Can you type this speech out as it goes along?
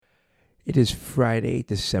It is Friday,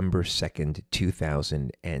 December 2nd,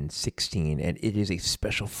 2016, and it is a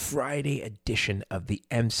special Friday edition of the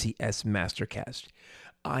MCS Mastercast.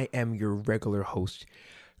 I am your regular host,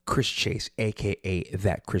 Chris Chase, aka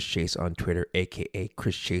That Chris Chase on Twitter, aka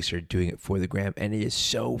Chris Chaser, doing it for the gram, and it is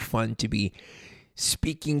so fun to be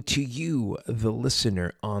speaking to you, the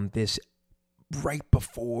listener, on this right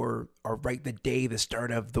before or right the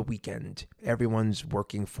start of the weekend. Everyone's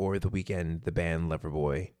working for the weekend, the band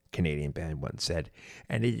Loverboy, Canadian band, once said,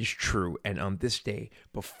 and it is true. And on this day,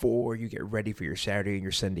 before you get ready for your Saturday and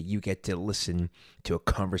your Sunday, you get to listen to a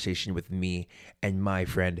conversation with me and my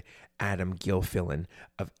friend Adam Gilfillan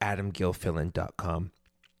of adamgilfillan.com.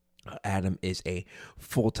 Adam is a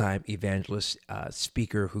full-time evangelist,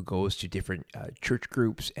 speaker who goes to different church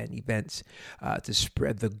groups and events to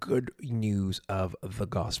spread the good news of the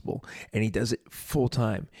gospel, and he does it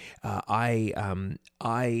full-time.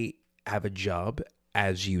 I have a job,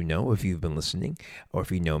 as you know, if you've been listening, or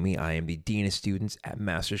if you know me. I am the Dean of Students at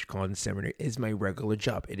Mastercast Seminary. It is my regular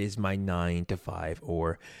job. It is my 9 to 5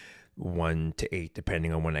 or 1 to 8,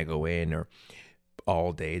 depending on when I go in, or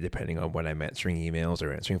all day, depending on when I'm answering emails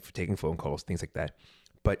or taking phone calls, things like that.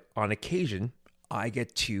 But on occasion, I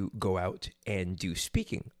get to go out and do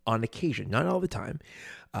speaking. On occasion, not all the time,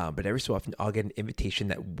 but every so often, I'll get an invitation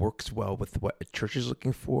that works well with what a church is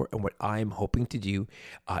looking for and what I'm hoping to do.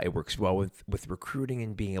 It works well with recruiting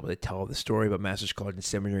and being able to tell the story about Master's College and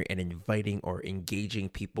Seminary, and inviting or engaging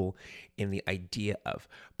people in the idea of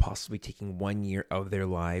possibly taking 1 year of their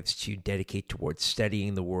lives to dedicate towards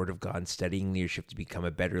studying the Word of God, studying leadership, to become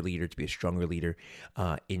a better leader, to be a stronger leader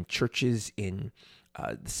in churches, in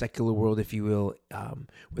the secular world, if you will,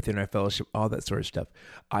 within our fellowship, all that sort of stuff.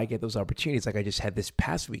 I get those opportunities. Like I just had this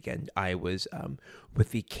past weekend, I was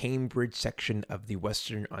with the Cambridge section of the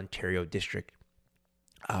Western Ontario District,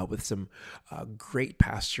 with some great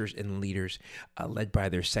pastors and leaders, led by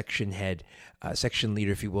their section head, section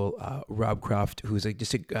leader, if you will, Rob Croft, who's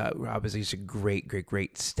Rob is just a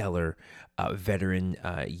great, stellar veteran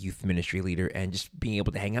youth ministry leader, and just being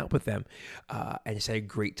able to hang out with them, and just had a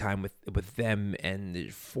great time with them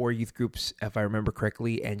and 4 youth groups, if I remember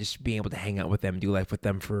correctly, and just being able to hang out with them, do life with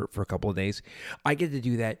them for a couple of days. I get to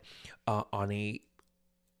do that on a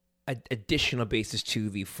additional basis to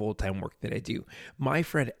the full-time work that I do. My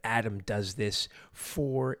friend Adam does this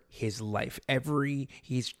for his life.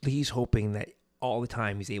 He's hoping that all the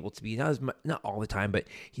time he's able to be, not all the time, but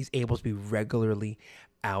he's able to be regularly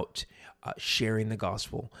out sharing the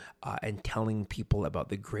gospel and telling people about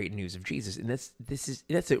the great news of Jesus. And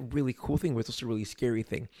that's a really cool thing, but it's also a really scary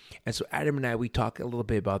thing. And so Adam and I, we talk a little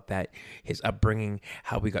bit about that, his upbringing,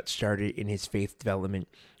 how we got started in his faith development,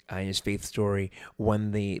 in his faith story,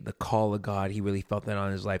 when the call of God, he really felt that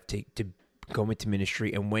on his life to go into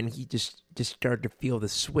ministry, and when he just started to feel the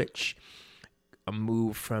switch, a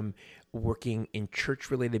move from working in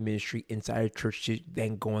church-related ministry inside a church to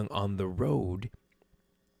then going on the road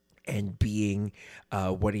and being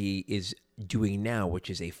what he is doing now, which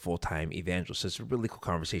is a full-time evangelist. So it's a really cool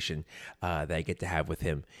conversation that I get to have with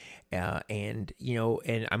him. And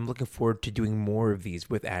I'm looking forward to doing more of these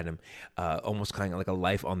with Adam, almost kind of like a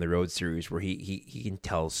Life on the Road series, where he can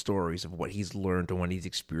tell stories of what he's learned and what he's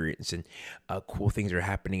experienced, and cool things are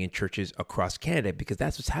happening in churches across Canada, because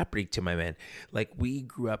that's what's happening to my man. Like, we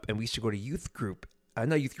grew up and we used to go to youth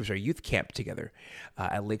camp together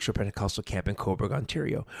at Lakeshore Pentecostal Camp in Cobourg,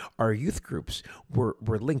 Ontario. Our youth groups were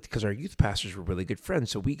linked because our youth pastors were really good friends.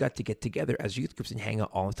 So we got to get together as youth groups and hang out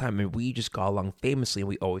all the time. And we just got along famously, and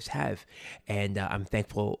we always have. And I'm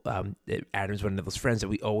thankful that Adam's one of those friends that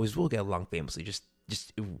we always will get along famously, just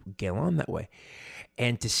get along that way.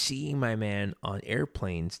 And to see my man on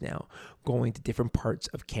airplanes now, going to different parts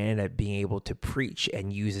of Canada, being able to preach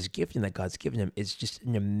and use his gifting that God's given him, is just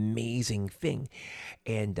an amazing thing.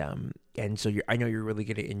 And so I know you're really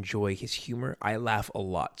going to enjoy his humor. I laugh a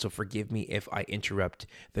lot, so forgive me if I interrupt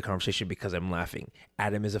the conversation because I'm laughing.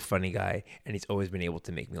 Adam is a funny guy, and he's always been able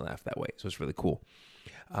to make me laugh that way, so it's really cool.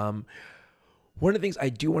 One of the things I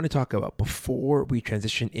do want to talk about before we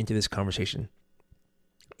transition into this conversation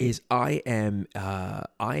is I am,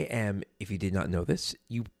 if you did not know this,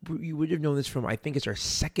 you would have known this from, I think it's our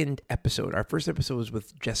second episode. Our first episode was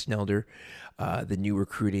with Jess Nelder, the new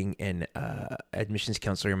recruiting and admissions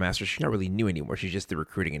counselor at Masters. She's not really new anymore. She's just the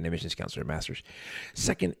recruiting and admissions counselor at Masters.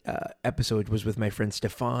 Second episode was with my friend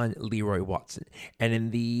Stefan Leroy Watson. And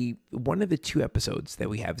in one of the 2 episodes that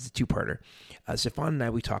we have is a 2-parter. Stefan and I,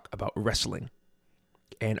 we talk about wrestling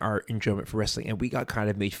and our enjoyment for wrestling. And we got kind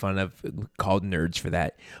of made fun of, called nerds for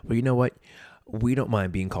that. Well, you know what? We don't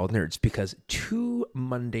mind being called nerds, because 2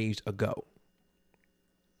 Mondays ago,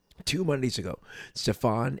 2 Mondays ago,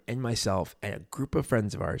 Stefan and myself and a group of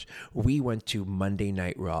friends of ours, we went to Monday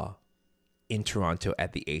Night Raw in Toronto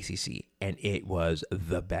at the ACC, and it was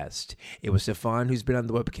the best. It was Stefan, who's been on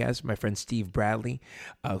the webcast, my friend Steve Bradley,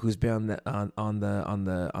 who's been on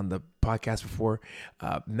the podcast before,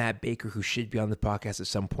 Matt Baker, who should be on the podcast at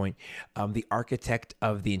some point, the architect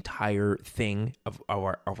of the entire thing of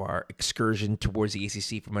our excursion towards the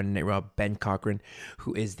ACC for Monday Night Raw, Ben Cochran,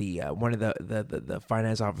 who is the one of the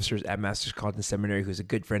finance officers at Mastercast Seminary, who's a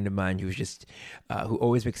good friend of mine, who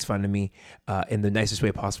always makes fun of me in the nicest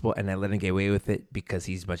way possible, and I let him get away with it because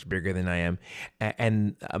he's much bigger than I am.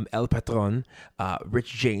 And El Patron,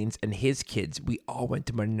 Rich James, and his kids, we all went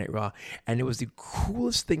to Monday Night Raw, and it was the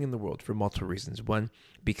coolest thing in the world for multiple reasons. One,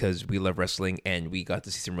 because we love wrestling, and we got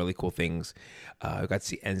to see some really cool things. We got to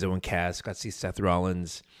see Enzo and Cass, got to see Seth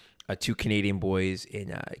Rollins, two Canadian boys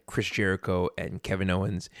in Chris Jericho and Kevin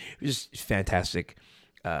Owens. It was just fantastic.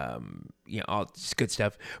 All just good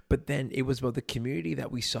stuff. But then it was about the community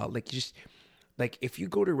that we saw. Like if you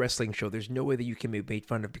go to a wrestling show, there's no way that you can be made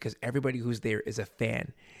fun of because everybody who's there is a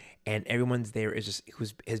fan, and everyone's there is just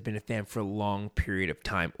has been a fan for a long period of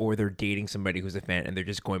time, or they're dating somebody who's a fan and they're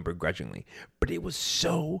just going begrudgingly. But it was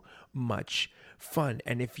so much fun.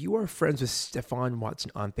 And if you are friends with Stefan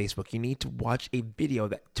Watson on Facebook, you need to watch a video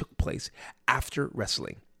that took place after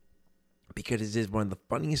wrestling, because it is one of the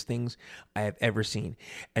funniest things I have ever seen.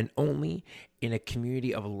 And only in a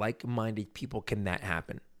community of like-minded people can that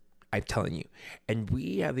happen. I'm telling you. And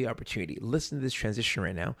we have the opportunity. Listen to this transition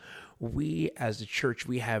right now. We, as a church,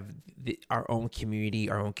 we have our own community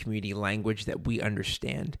language that we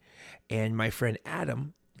understand. And my friend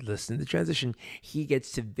Adam, listen to the transition, he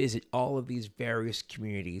gets to visit all of these various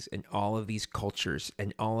communities and all of these cultures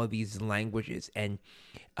and all of these languages and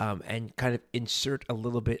kind of insert a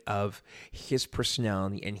little bit of his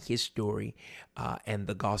personality and his story and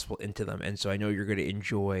the gospel into them. And so I know you're going to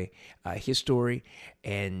enjoy his story,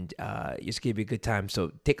 and it's going to be a good time.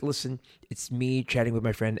 So take a listen. It's me chatting with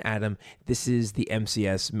my friend Adam. This is the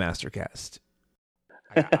MCS Mastercast.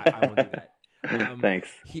 I will do that. Thanks.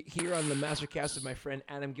 Here on the Mastercast of my friend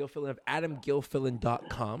Adam Gilfillan of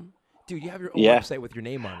AdamGilfillan.com. Dude, you have your own website with your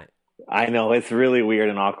name on it. I know, it's really weird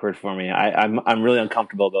and awkward for me. I'm really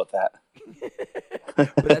uncomfortable about that.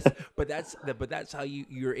 but that's how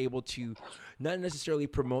you're able to not necessarily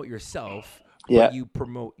promote yourself, but Yeah. you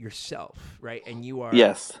promote yourself, right? And you are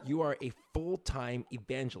you are a full-time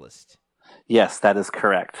evangelist. Yes, that is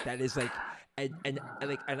correct. That is like. And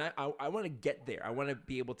I want to get there. I want to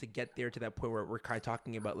be able to get there to that point where we're kind of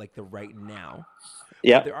talking about like the right now.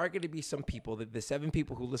 Yeah. There are going to be some people, the 7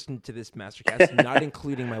 people who listen to this Mastercast, not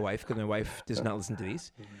including my wife, because my wife does not listen to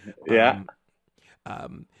these. Yeah.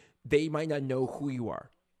 They might not know who you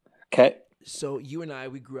are. Okay. So you and I,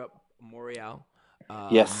 we grew up in Montreal.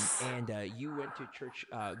 Yes. And you went to church,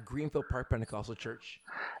 Greenfield Park Pentecostal Church.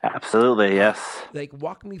 Absolutely, yes. Like,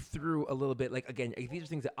 walk me through a little bit. Like, again, these are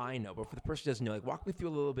things that I know, but for the person who doesn't know, like, walk me through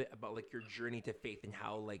a little bit about like your journey to faith and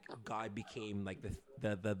how like God became like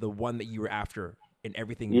the one that you were after in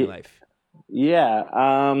everything in your life.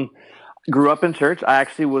 Yeah. Grew up in church. I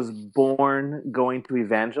actually was born going to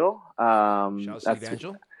Evangel. Shout out to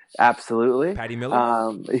Evangel. Absolutely. Patty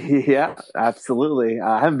Miller? Yeah, absolutely.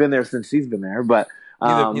 I haven't been there since she's been there, but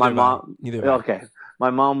neither my mom. Okay. My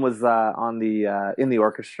mom was in the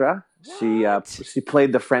orchestra. What? She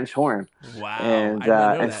played the French horn. Wow. And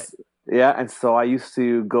I didn't know that. Yeah, and so I used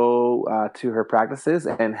to go to her practices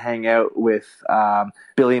and hang out with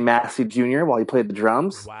Billy Massey Jr. while he played the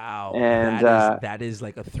drums. Wow, and that is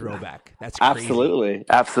like a throwback. That's crazy.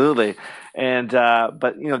 Absolutely. And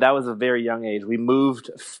but that was a very young age. We moved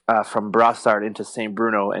from Brossard into St.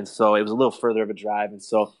 Bruno, and so it was a little further of a drive. And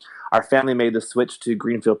so our family made the switch to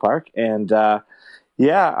Greenfield Park, and it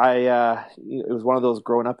was one of those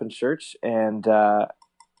growing up in church, and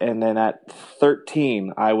then at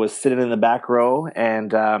 13, I was sitting in the back row,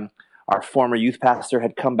 and our former youth pastor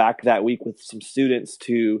had come back that week with some students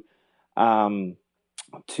to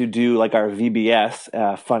do like our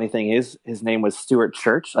VBS. Funny thing is, his name was Stuart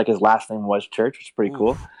Church. Like his last name was Church, which is pretty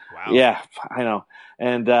cool. Wow. Yeah, I know.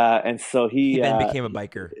 And so he then became a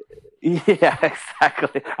biker. Yeah,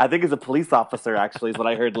 exactly. I think he's a police officer, actually, is what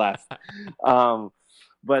I heard last.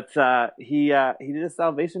 But he did a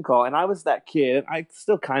salvation call, and I was that kid. I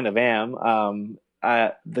still kind of am.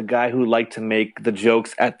 The guy who liked to make the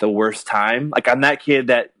jokes at the worst time. Like I'm that kid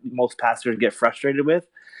that most pastors get frustrated with,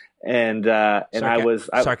 and I was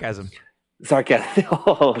sarcasm.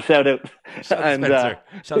 Oh, shout out! Spencer.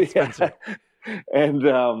 Shout out Spencer.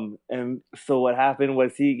 And so what happened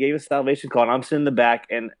was he gave a salvation call, and I'm sitting in the back,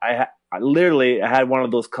 and I literally had one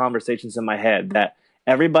of those conversations in my head that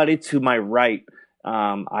everybody to my right,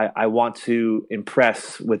 I want to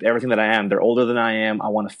impress with everything that I am. They're older than I am. I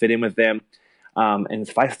want to fit in with them. And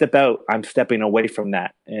if I step out, I'm stepping away from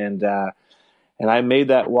that. And I made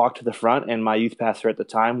that walk to the front, and my youth pastor at the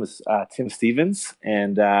time was Tim Stevens,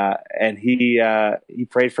 and he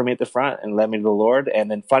prayed for me at the front and led me to the Lord. And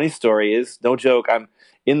then, funny story is, no joke, I'm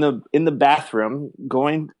in the bathroom,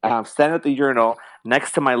 standing at the urinal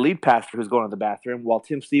next to my lead pastor who's going to the bathroom, while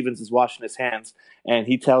Tim Stevens is washing his hands, and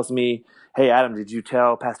he tells me, "Hey, Adam, did you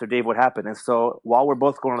tell Pastor Dave what happened?" And so, while we're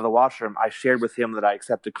both going to the washroom, I shared with him that I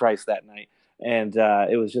accepted Christ that night. And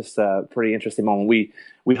it was just a pretty interesting moment.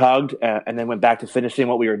 We hugged and then went back to finishing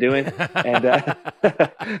what we were doing. And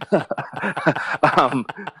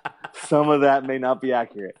some of that may not be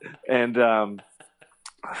accurate. And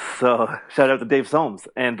so shout out to Dave Soames.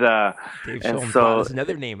 And Dave Soames, wow, that's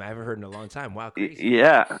another name I haven't heard in a long time. Wow, crazy.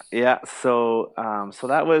 Yeah. So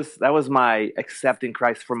that was my accepting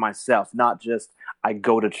Christ for myself, not just I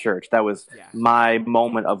go to church. That was my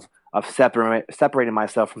moment of separating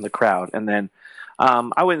myself from the crowd. And then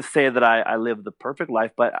I wouldn't say that I lived the perfect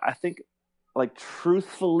life, but I think, like,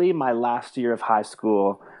 truthfully, my last year of high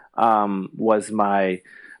school was my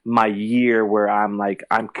year where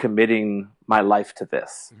I'm committing my life to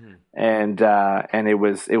this. And it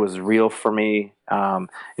was real for me.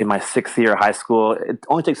 In my 6th year of high school, it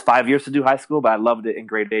only takes 5 years to do high school, but I loved it in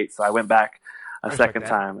grade 8, so I went back a second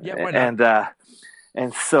time. Yeah, why not?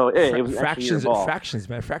 And so it was fractions,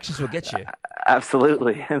 man. Fractions will get you.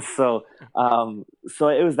 Absolutely. And so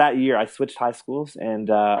it was that year I switched high schools, and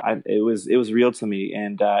it was real to me.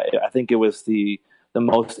 And I think it was the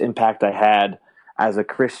most impact I had as a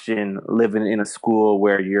Christian, living in a school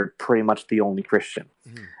where you're pretty much the only Christian.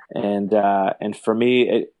 And for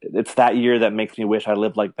me, it's that year that makes me wish I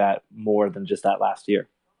lived like that more than just that last year.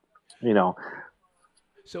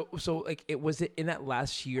 So like, was it in that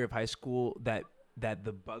last year of high school that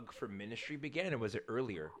the bug for ministry began, or was it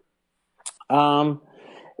earlier?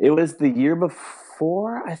 It was the year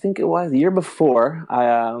before. I think it was the year before.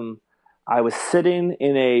 I was sitting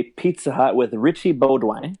in a Pizza Hut with Richie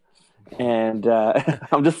Baudouin, and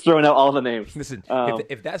I'm just throwing out all the names. Listen,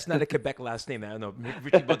 if that's not a Quebec last name, I don't know.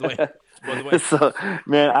 Richie Baudouin. So,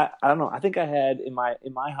 man, I don't know. I think I had in my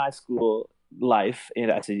high school life,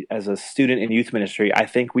 as a student in youth ministry, I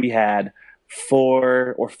think we had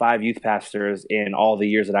 4 or 5 youth pastors in all the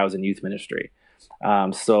years that I was in youth ministry.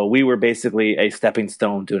 So we were basically a stepping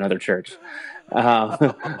stone to another church.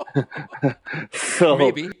 So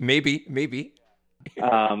maybe.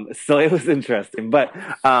 So it was interesting, but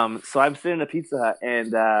so I'm sitting in a Pizza Hut,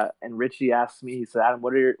 and Richie asked me. He said, "Adam,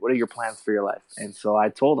 what are your plans for your life?" And so I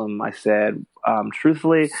told him. I said,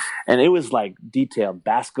 truthfully, and it was like detailed: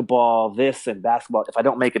 basketball, this and basketball. If I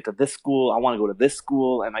don't make it to this school, I want to go to this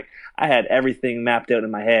school, and like I had everything mapped out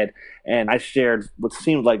in my head. And I shared what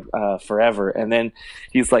seemed like forever. And then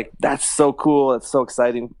he's like, "That's so cool! It's so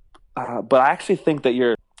exciting." But I actually think that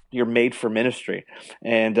you're made for ministry.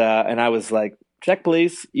 And I was like, check,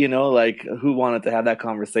 please. Like, who wanted to have that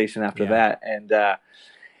conversation after that? And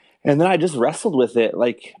then I just wrestled with it.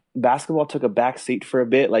 Like, basketball took a back seat for a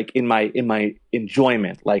bit, like in my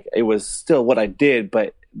enjoyment. Like, it was still what I did,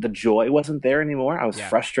 but the joy wasn't there anymore. I was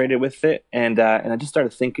frustrated with it. And I just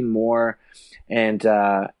started thinking more, and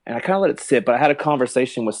I kind of let it sit. But I had a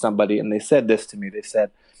conversation with somebody, and they said this to me. They said,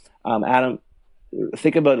 Adam,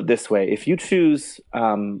 think about it this way. If you choose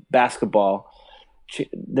basketball,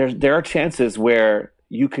 there are chances where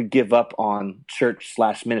you could give up on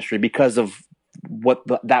church/ministry because of what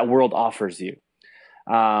that world offers you.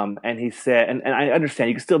 And he said, and I understand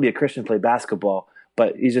you can still be a Christian and play basketball,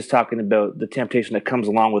 but he's just talking about the temptation that comes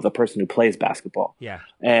along with a person who plays basketball. Yeah.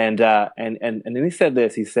 And then he said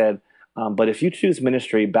this. He said, but if you choose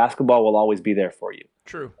ministry, basketball will always be there for you.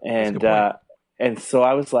 True. And so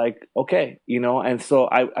I was like, okay, and so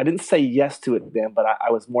I didn't say yes to it then, but I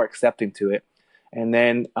was more accepting to it. And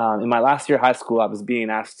then in my last year of high school, I was being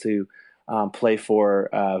asked to play for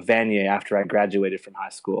Vanier after I graduated from high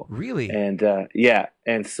school. Really? And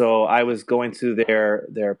and so I was going to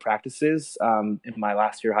their practices in my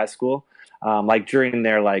last year of high school, like during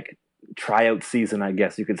their like tryout season, I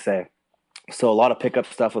guess you could say. So a lot of pickup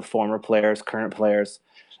stuff with former players, current players,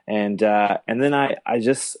 and then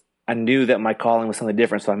I knew that my calling was something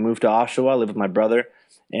different. So I moved to Oshawa, lived with my brother,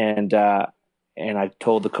 and I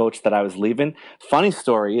told the coach that I was leaving. Funny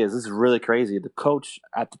story is, this is really crazy. The coach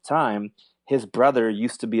at the time, his brother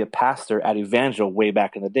used to be a pastor at Evangel way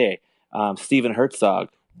back in the day, Stephen Herzog.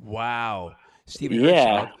 Wow. Stephen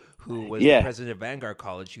Herzog, who was the Yeah. president of Vanguard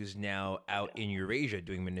College, who's now out in Eurasia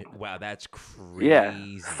doing. Wow, that's Yeah.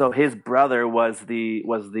 crazy. So his brother was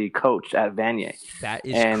the coach at Vanier. That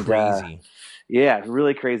is And crazy. yeah,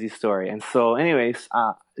 really crazy story. And so, anyways,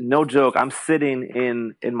 no joke. I'm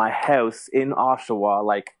sitting in my house in Oshawa,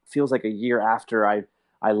 like feels like a year after I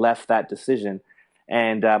left that decision,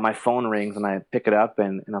 and my phone rings and I pick it up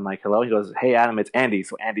and I'm like, hello. He goes, hey Adam, it's Andy.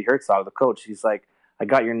 So Andy Herzog, the coach. He's like, I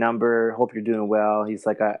got your number. Hope you're doing well. He's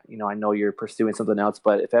like, I know you're pursuing something else,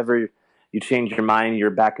 but if ever you change your mind, you're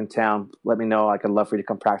back in town, let me know. I'd love for you to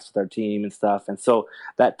come practice with our team and stuff. And so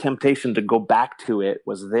that temptation to go back to it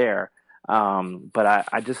was there. But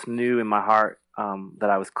I just knew in my heart that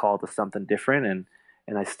I was called to something different.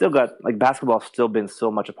 And I still got, like, basketball has still been so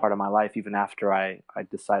much a part of my life, even after I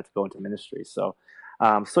decided to go into ministry. So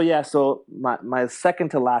my second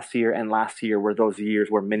to last year and last year were those years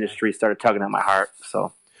where ministry started tugging at my heart.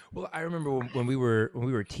 So. Well, I remember when we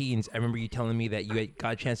were teens. I remember you telling me that you had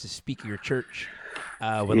got a chance to speak at your church.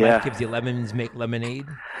 When life gives you lemons, make lemonade.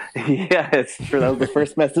 Yeah, it's true. That was the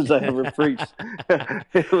first message I ever preached.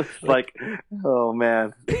 It was like, oh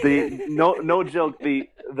man, no joke.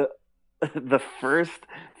 The first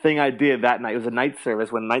thing I did that night, it was a night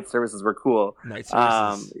service when night services were cool. Night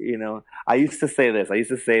services. I used to say this. I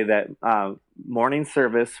used to say that morning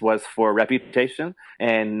service was for reputation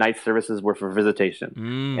and night services were for visitation.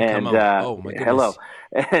 Come on. Oh my goodness. Hello.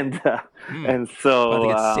 And so about to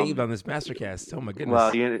get saved on this Mastercast. Oh my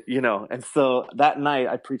goodness. Well, and so that night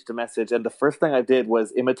I preached a message, and the first thing I did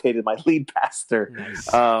was imitated my lead pastor. Nice.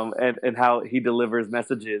 And how he delivers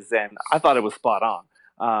messages, and I thought it was spot on.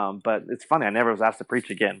 But it's funny, I never was asked to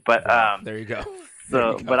preach again. But there you go.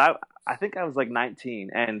 But I think I was like 19,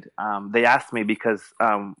 and they asked me because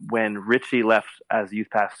when Richie left as youth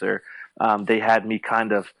pastor, they had me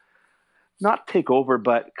kind of not take over,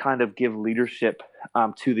 but kind of give leadership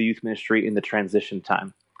to the youth ministry in the transition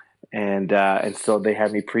time. And so they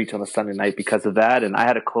had me preach on a Sunday night because of that. And I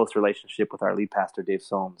had a close relationship with our lead pastor, Dave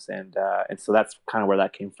Soames, and so that's kind of where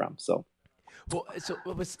that came from. So. Well, so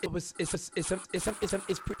it's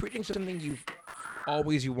preaching something you've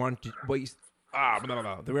always wanted to.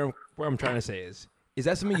 Where I'm trying to say is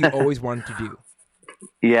that something you always wanted to do?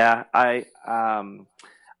 Yeah, I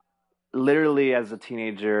literally as a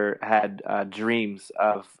teenager had dreams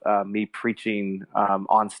of me preaching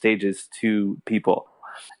on stages to people,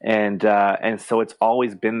 and so it's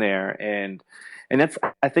always been there, and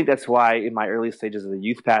I think that's why in my early stages as a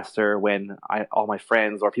youth pastor, when all my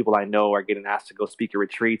friends or people I know are getting asked to go speak at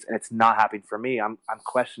retreats and it's not happening for me, I'm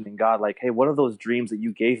questioning God, like, hey, what are those dreams that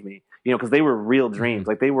you gave me? Because they were real dreams.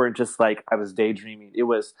 Like, they weren't just like I was daydreaming. It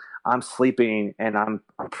was, I'm sleeping and I'm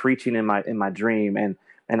preaching in my dream, and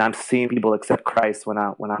I'm seeing people accept Christ when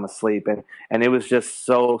I'm asleep, and it was just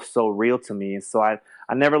so real to me. And so I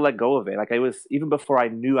never let go of it. Like, it was even before I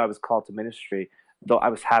knew I was called to ministry, though I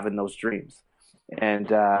was having those dreams. And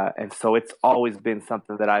so it's always been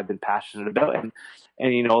something that I've been passionate about. And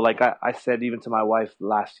like I said, even to my wife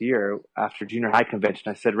last year after junior high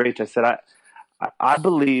convention, I said, Rach, I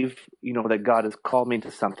believe, that God has called me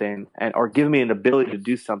to something or given me an ability to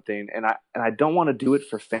do something. And I don't want to do it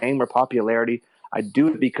for fame or popularity. I do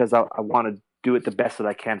it because I want to do it the best that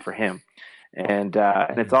I can for Him. And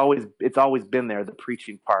it's always been there, the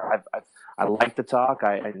preaching part. I like to talk.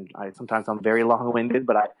 I sometimes I'm very long-winded,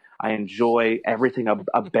 but I enjoy everything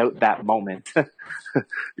about that moment,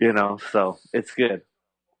 so it's good.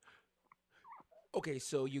 Okay,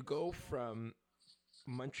 so you go from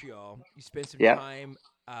Montreal, you spend some Yeah. time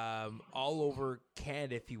all over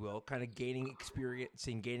Canada, if you will, kind of gaining experience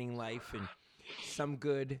and gaining life, and some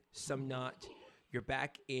good, some not. You're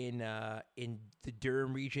back in the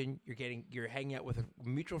Durham region. You're hanging out with a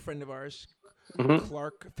mutual friend of ours,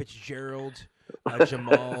 Clark Fitzgerald,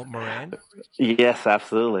 Jamal Moran. Yes,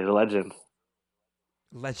 absolutely, the legend.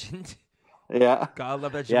 Legend. Yeah. God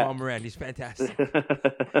love that Jamal Moran. He's fantastic.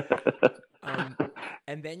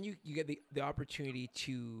 And then you get the opportunity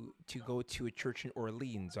to go to a church in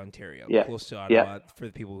Orleans, Ontario, close to Ottawa, for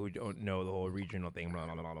the people who don't know the whole regional thing. Blah,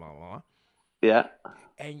 blah, blah, blah, blah. Yeah.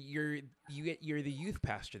 And you're the youth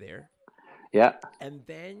pastor there. Yeah. And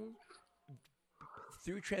then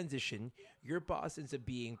through transition, your boss ends up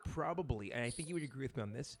being probably, and I think you would agree with me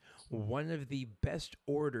on this, one of the best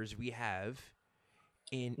orators we have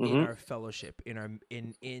in our fellowship, in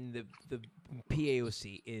the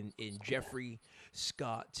PAOC, in Jeffrey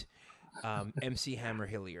Scott, MC Hammer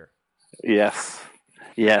Hillier. Yes,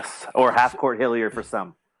 or half court Hillier for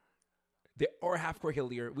some. Or half court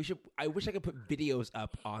Hillier. I wish I could put videos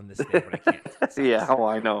up on this thing, but I can't. Yeah,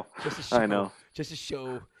 I know. Just to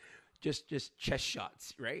show just chest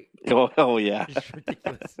shots, right? Oh yeah. Just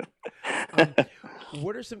ridiculous.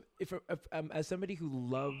 What are some if as somebody who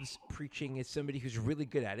loves preaching, as somebody who's really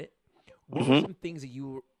good at it, what were some things that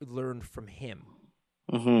you learned from him?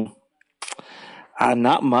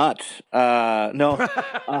 Not much. No.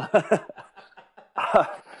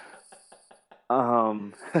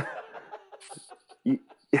 Um, you,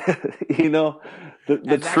 you know,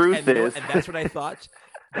 the truth is, and that's what I thought.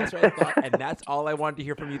 That's what I thought, and that's all I wanted to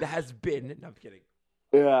hear from you. That has been. No, I'm kidding.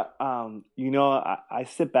 yeah. I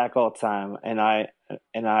sit back all the time, and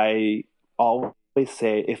I always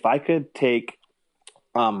say, if I could take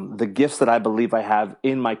the gifts that I believe I have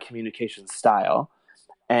in my communication style,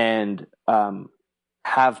 and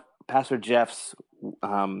have Pastor Jeff's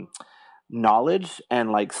knowledge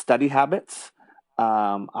and like study habits,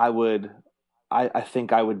 I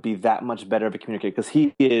think I would be that much better of a communicator, because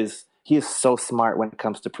he is so smart when it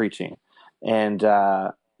comes to preaching, and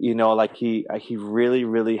like he really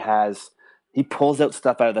really he pulls out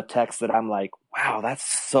stuff out of the text that I'm like, wow, that's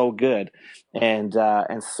so good, and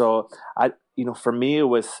so for me it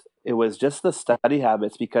was just the study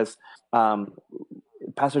habits, because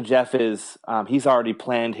Pastor Jeff he's already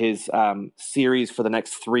planned his series for the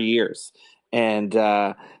next 3 years, and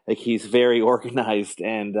like he's very organized,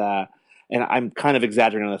 and I'm kind of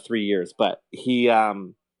exaggerating on the 3 years, but he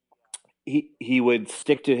would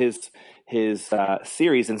stick to his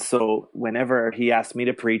series, and so whenever he asked me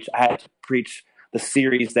to preach, I had to preach the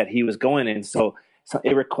series that he was going in. So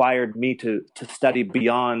it required me to study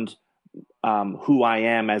beyond who I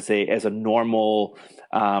am as a normal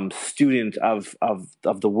student of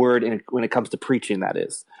the word, when it comes to preaching, that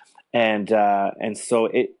is, and so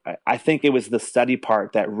I think it was the study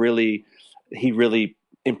part that he really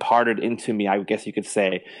imparted into me, I guess you could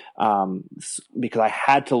say, because I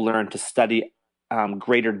had to learn to study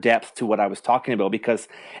greater depth to what I was talking about, because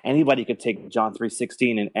anybody could take John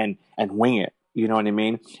 3:16 and wing it. You know what I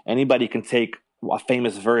mean? Anybody can take a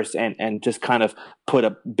famous verse and just kind of put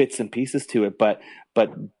up bits and pieces to it. But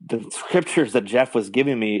the scriptures that Jeff was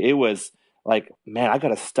giving me, it was like, man, I got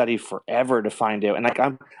to study forever to find out. And like,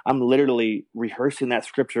 I'm literally rehearsing that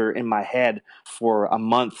scripture in my head for a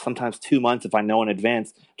month, sometimes 2 months if I know in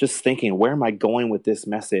advance, just thinking, where am I going with this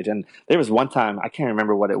message? And there was one time, I can't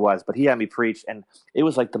remember what it was, but he had me preach, and it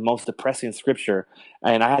was like the most depressing scripture.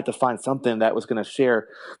 And I had to find something that was going to share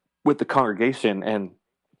with the congregation. And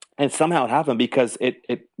somehow it happened, because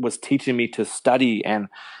it was teaching me to study and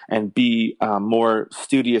be more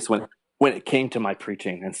studious when it came to my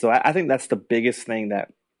preaching. And so I think that's the biggest thing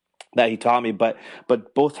that he taught me. But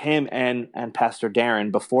both him and Pastor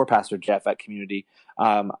Darren, before Pastor Jeff at Community,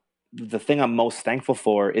 the thing I'm most thankful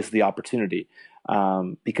for is the opportunity,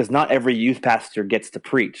 because not every youth pastor gets to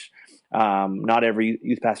preach. Not every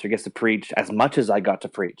youth pastor gets to preach as much as I got to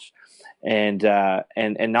preach. And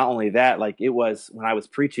not only that, like, it was, when I was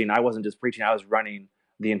preaching, I wasn't just preaching, I was running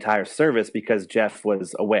the entire service because Jeff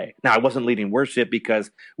was away. Now, I wasn't leading worship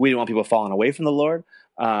because we didn't want people falling away from the Lord.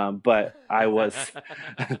 But I was,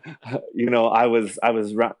 I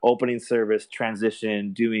was opening service,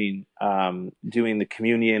 transition, doing the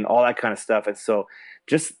communion, all that kind of stuff. And so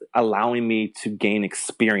just allowing me to gain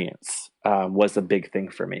experience was a big thing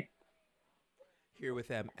for me. Here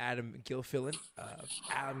with Adam Gilfillan of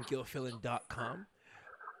adamgilfillan.com.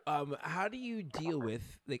 How do you deal with,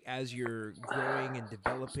 like, as you're growing and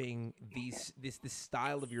developing this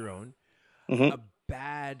style of your own, a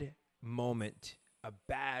bad moment, a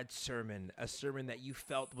bad sermon, a sermon that you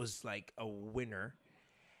felt was like a winner,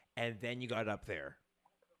 and then you got up there,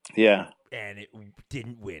 and it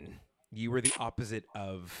didn't win. You were the opposite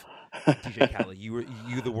of DJ Khaled.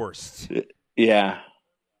 You the worst. Yeah.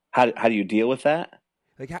 How do you deal with that?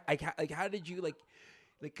 Like how did you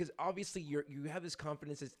because obviously you have this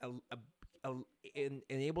confidence that's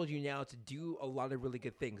enabled you now to do a lot of really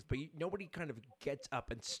good things, but nobody kind of gets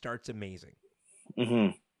up and starts amazing. Mm-hmm. You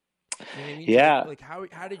know what I mean? Yeah. So like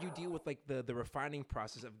how did you deal with like the refining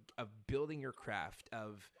process of building your craft,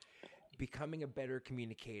 of becoming a better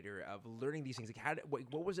communicator, of learning these things? Like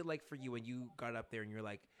what was it like for you when you got up there and you're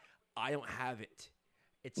like, I don't have it.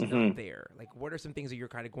 It's not there. Like, what are some things that you're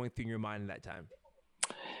kind of going through in your mind at that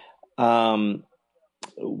time?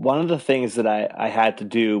 One of the things that I had to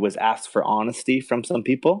do was ask for honesty from some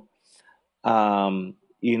people.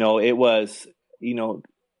 It was,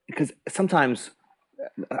 because sometimes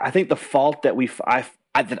I think the fault that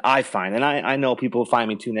I find, and I know people find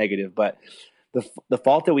me too negative, but the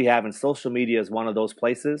fault that we have in social media is one of those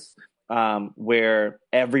places where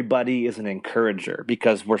everybody is an encourager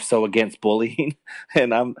because we're so against bullying,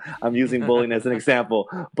 and I'm using bullying as an example,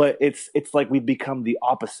 but it's like we become the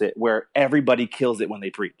opposite, where everybody kills it when they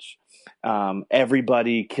preach.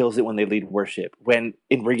 Everybody kills it when they lead worship. When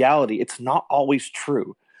in reality, it's not always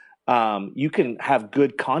true. You can have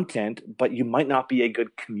good content, but you might not be a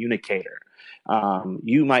good communicator.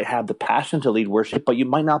 You might have the passion to lead worship, but you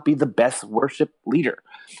might not be the best worship leader.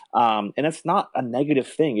 And it's not a negative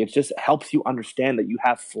thing. It just helps you understand that you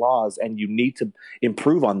have flaws and you need to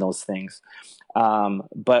improve on those things.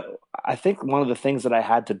 But I think one of the things that I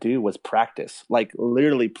had to do was practice, like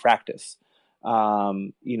literally practice.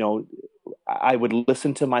 I would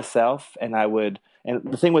listen to myself, and and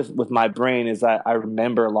the thing with my brain is I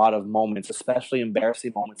remember a lot of moments, especially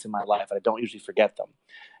embarrassing moments in my life. I don't usually forget them.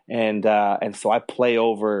 And so I play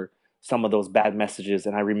over some of those bad messages,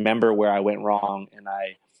 and I remember where I went wrong,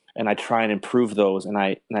 and I try and improve those, and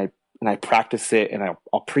I practice it, and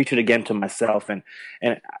I'll preach it again to myself. And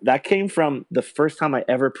that came from the first time I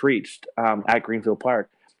ever preached at Greenfield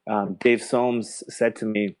Park. Dave Soames said to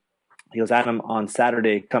me, he goes, "Adam, on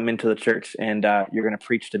Saturday, come into the church, and you're going to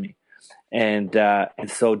preach to me." And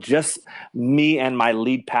so just me and my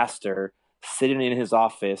lead pastor sitting in his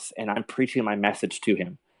office, and I'm preaching my message to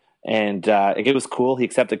him. And it was cool. He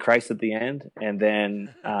accepted Christ at the end, and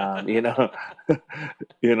then it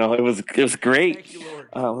was great. Thank you,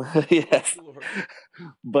 Lord. Yes, Thank you, Lord.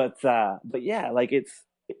 but yeah, like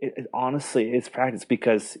honestly, it's practice,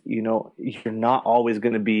 because you're not always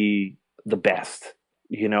going to be the best,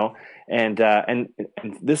 and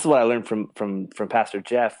this is what I learned from Pastor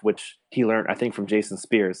Jeff, which he learned, I think, from Jason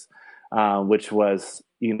Spears, which was,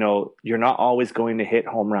 you're not always going to hit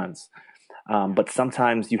home runs. But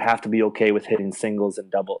sometimes you have to be okay with hitting singles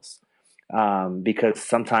and doubles, because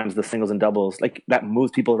sometimes the singles and doubles, like, that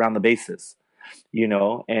moves people around the bases,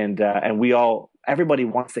 and everybody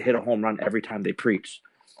wants to hit a home run every time they preach.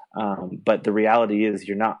 But the reality is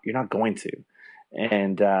you're not going to.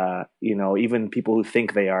 And, even people who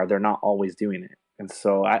think they are, they're not always doing it. And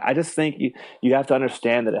so I just think you have to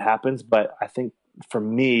understand that it happens. But I think for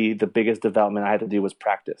me, the biggest development I had to do was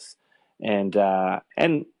practice. And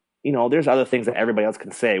there's other things that everybody else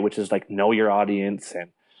can say, which is like, know your audience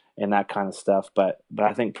and that kind of stuff. But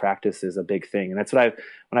I think practice is a big thing. And that's what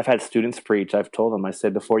when I've had students preach, I've told them, I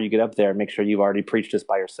said, before you get up there, make sure you've already preached this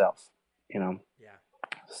by yourself, Yeah.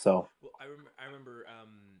 So. Well, I remember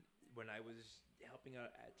when I was helping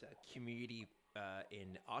out at a community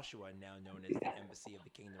in Oshawa, now known as the Embassy of the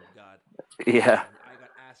Kingdom of God. Yeah. And I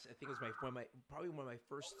got asked, I think it was probably one of my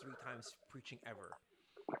first 3 times preaching ever.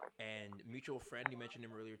 And mutual friend, you mentioned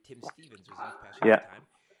him earlier, Tim Stevens, was youth pastor at the time.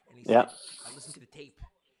 And he said, I listened to the tape,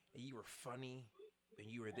 and you were funny, and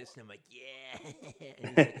you were this. And I'm like, yeah.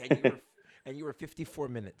 And he's like, and you were 54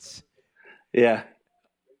 minutes. Yeah.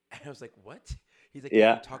 And I was like, what? He's like,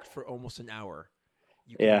 yeah, you talked for almost an hour.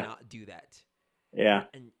 You cannot do that. Yeah.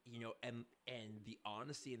 And the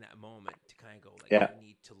honesty in that moment to kind of go, like, you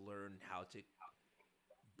need to learn how to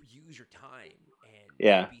use your time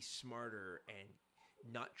and be smarter and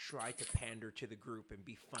not try to pander to the group and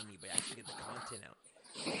be funny, but actually get the content out.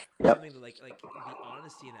 Something that, like the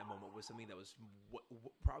honesty in that moment was something that was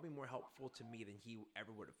probably more helpful to me than he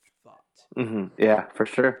ever would have thought. Mm-hmm. Yeah, for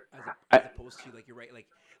sure. As opposed to, like, you're right,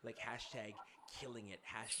 like hashtag killing it,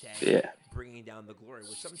 hashtag bringing down the glory.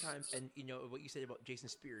 Which sometimes, and what you said about Jason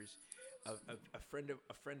Spears, a friend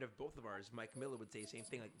of both of ours, Mike Miller, would say the same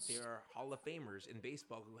thing. Like, there are Hall of Famers in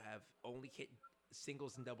baseball who have only hit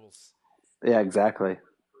singles and doubles. Yeah, exactly.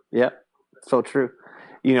 Yep. So true.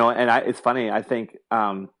 And it's funny. I think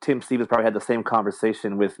Tim Stevens probably had the same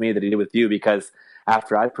conversation with me that he did with you, because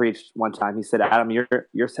after I preached one time, he said, "Adam,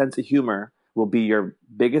 your sense of humor will be your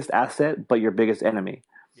biggest asset, but your biggest enemy."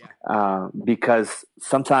 Yeah. Because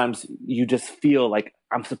sometimes you just feel like,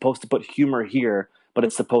 I'm supposed to put humor here, but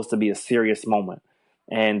it's supposed to be a serious moment.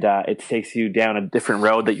 And it takes you down a different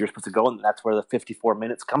road that you're supposed to go, and that's where the 54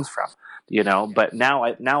 minutes comes from, But now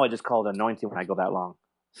I just call it anointing when I go that long.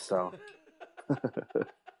 So.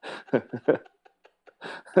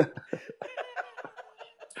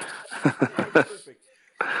 Perfect.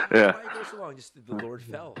 Yeah. Why go so long? Just the Lord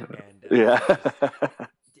fell, and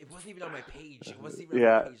it wasn't even on my page. It wasn't even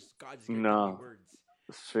on my page. God just gave me words.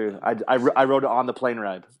 It's true. I wrote it on the plane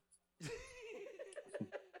ride.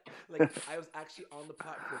 Like, I was actually on the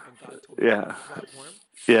platform, and God told me on the platform.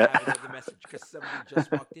 Yeah. I had another message because somebody just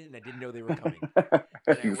walked in, and I didn't know they were coming. And I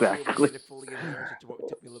wasn't able to get it fully in there, so it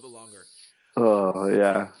took me a little bit longer. Oh,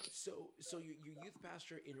 yeah. So you youth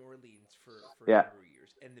pastor in Orleans for a number of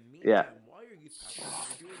years. And in the meantime, while you're youth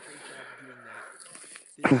pastor, you're doing a great job doing that.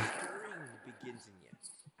 This stirring begins in you.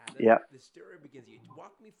 Yep. the story begins. You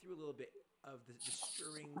walk me through a little bit of the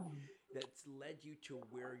stirring that's led you to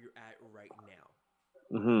where you're at right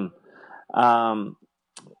now.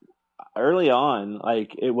 Early on,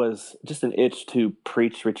 like, it was just an itch to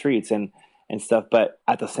preach retreats and stuff. But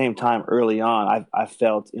at the same time, early on, I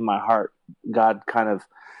felt in my heart God kind of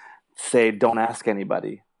say, "Don't ask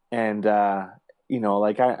anybody." And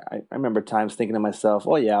like I remember times thinking to myself,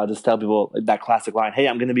 "Oh yeah, I'll just tell people that classic line, 'Hey,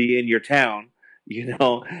 I'm going to be in your town.'"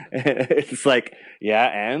 It's just like, yeah,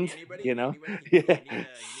 and Anybody? yeah. You need a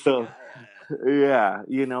So guy? yeah,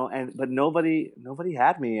 and but nobody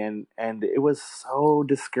had me, and it was so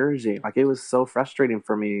discouraging. Like, it was so frustrating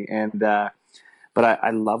for me, and but I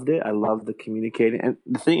loved it. I loved the communicating. And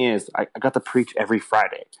the thing is, I got to preach every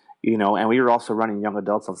Friday, and we were also running young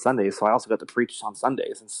adults on Sundays. So I also got to preach on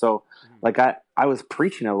Sundays. And so, like, I was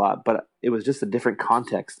preaching a lot, but it was just a different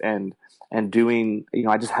context and doing,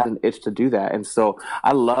 I just had an itch to do that. And so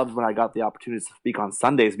I loved when I got the opportunity to speak on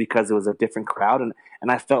Sundays because it was a different crowd. And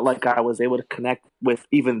I felt like I was able to connect with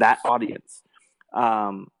even that audience.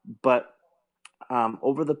 But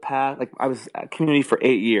over the past, like, I was at community for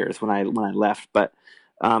 8 years when I left, but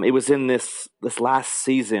it was in this last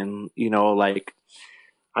season, like,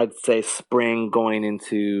 I'd say spring going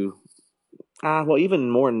into even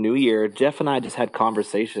more New Year. Jeff and I just had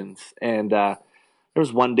conversations, and there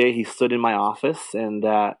was one day he stood in my office and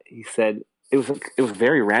he said, it was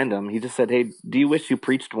very random. He just said, "Hey, do you wish you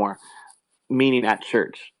preached more?" Meaning at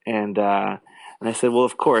church, and I said, "Well,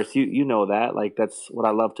 of course, you know that, like, that's what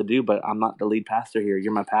I love to do, but I'm not the lead pastor here.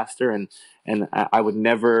 You're my pastor, and I would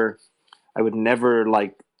never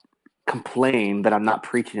like complain that I'm not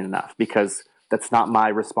preaching enough, because that's not my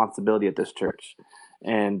responsibility at this church."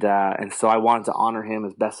 And so I wanted to honor him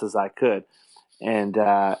as best as I could. And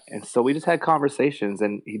so we just had conversations,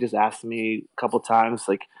 and he just asked me a couple times,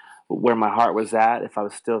 like, where my heart was at, if I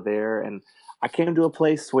was still there. And I came to a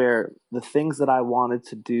place where the things that I wanted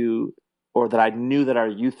to do, or that I knew that our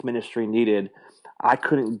youth ministry needed, I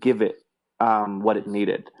couldn't give it what it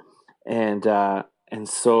needed. And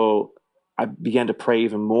so I began to pray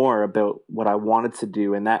even more about what I wanted to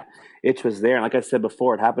do, and that itch was there. And like I said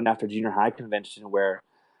before, it happened after junior high convention, where,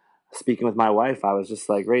 speaking with my wife, I was just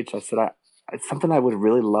like, "Rach," I said, it's something I would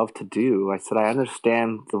really love to do. I said, "I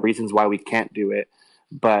understand the reasons why we can't do it,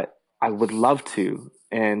 but I would love to.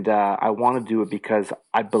 And I want to do it because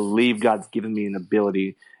I believe God's given me an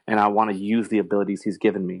ability, and I want to use the abilities he's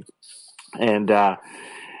given me." And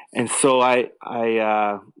so I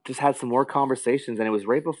just had some more conversations, and it was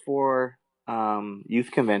right before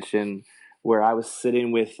youth convention, where I was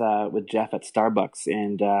sitting with Jeff at Starbucks,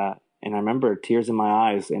 and I remember tears in my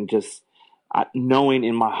eyes, and just knowing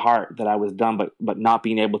in my heart that I was done, but not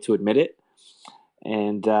being able to admit it.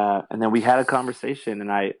 And then we had a conversation,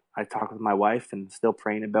 and I talked with my wife, and still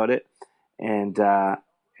praying about it. And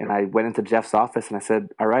I went into Jeff's office, and I said,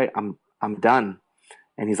 "All right, I'm done."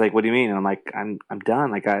 And he's like, "What do you mean?" And I'm like, I'm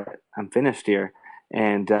done. Like, I'm finished here.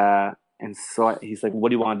 And so he's like, "What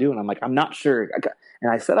do you want to do?" And I'm like, "I'm not sure."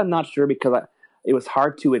 And I said, "I'm not sure," because it was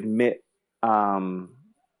hard to admit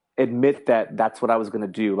that that's what I was going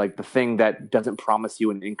to do. Like, the thing that doesn't promise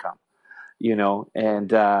you an income,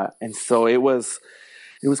 and so it was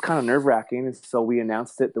kind of nerve wracking. And so we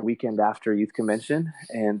announced it the weekend after youth convention,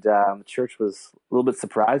 and the church was a little bit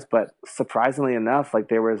surprised, but surprisingly enough, like,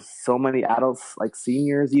 there was so many adults, like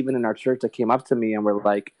seniors even in our church, that came up to me and were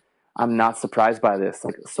like, "I'm not surprised by this."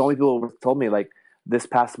 Like, so many people told me, like, this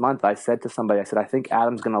past month, I said to somebody, I said, "I think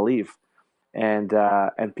Adam's going to leave." And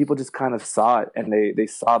people just kind of saw it, and they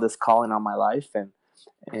saw this calling on my life. And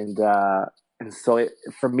so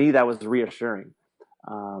for me, that was reassuring.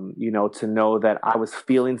 To know that I was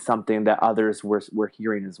feeling something that others were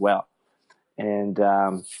hearing as well. And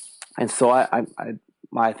so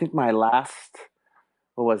I think my last,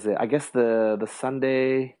 what was it? I guess the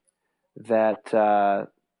Sunday that,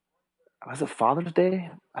 was it Father's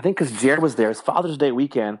Day? I think, because Jared was there. It's Father's Day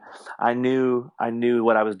weekend. I knew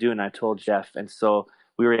what I was doing. I told Jeff. And so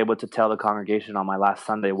we were able to tell the congregation on my last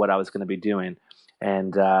Sunday what I was going to be doing.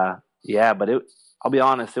 And, but I'll be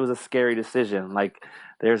honest, it was a scary decision. Like,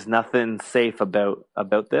 there's nothing safe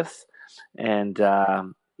about this. And,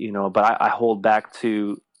 but I hold back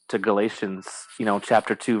to Galatians,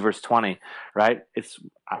 chapter 2, verse 20, right?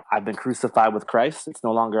 I've been crucified with Christ. It's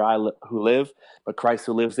no longer I who live, but Christ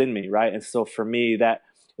who lives in me, right? And so for me, that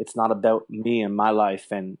it's not about me and my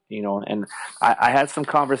life. And, and I had some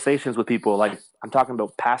conversations with people, like, I'm talking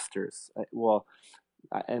about pastors. Well,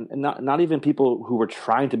 and not even people who were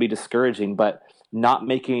trying to be discouraging, but not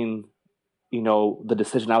making, the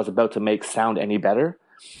decision I was about to make sound any better.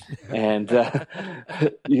 And,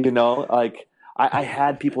 like, I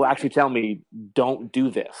had people actually tell me, don't do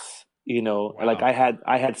this. Like Wow.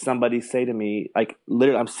 I had somebody say to me, like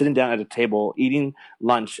literally, I'm sitting down at a table eating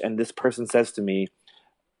lunch, and this person says to me,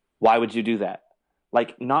 why would you do that?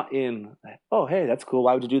 Like not in, oh, hey, that's cool.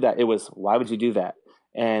 Why would you do that? It was, why would you do that?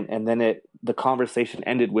 And then the conversation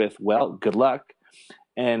ended with, well, good luck.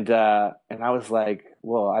 And I was like,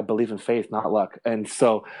 well, I believe in faith, not luck. And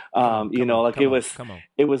so, like Come on.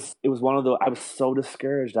 it was one of the, I was so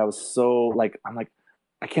discouraged. I was so like, I'm like,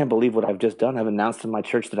 I can't believe what I've just done. I've announced in my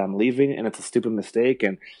church that I'm leaving, and it's a stupid mistake.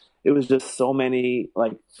 And it was just so many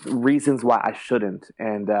like reasons why I shouldn't.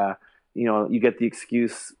 And, you get the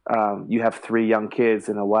excuse, you have 3 young kids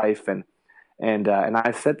and a wife, and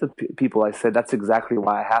I said to people, I said, that's exactly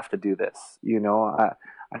why I have to do this.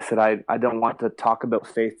 I said, I don't want to talk about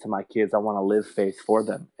faith to my kids. I want to live faith for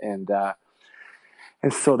them. And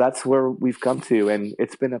so that's where we've come to. And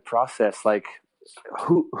it's been a process. Like,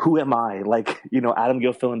 who am I? Like,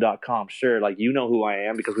 AdamGilfillan.com. Sure. Like, who I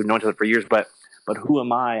am because we've known each other for years, but who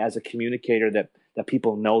am I as a communicator that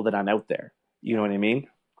people know that I'm out there? You know what I mean?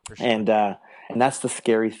 For sure. And that's the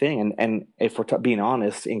scary thing. And if we're being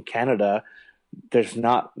honest, in Canada, there's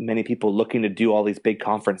not many people looking to do all these big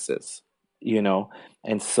conferences,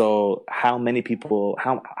 and so how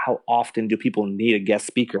often do people need a guest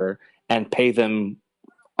speaker and pay them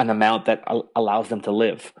an amount that allows them to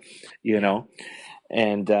live,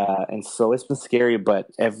 and so it's been scary, but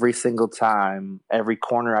every single time, every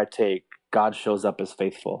corner I take, God shows up as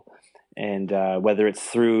faithful. And whether it's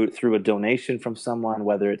through a donation from someone,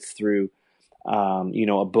 whether it's through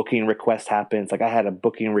a booking request happens. Like I had a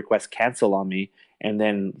booking request cancel on me, and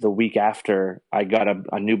then the week after I got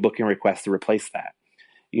a new booking request to replace that,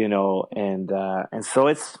 and so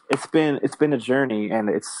it's been a journey, and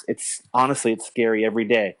it's honestly, it's scary every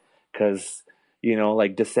day because,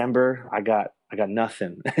 like December, I got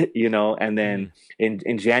nothing, and then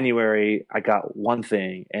in January I got one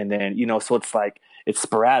thing, and then, so it's like, it's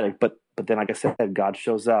sporadic, but then, like I said, God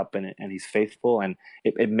shows up and he's faithful, and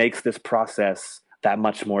it makes this process that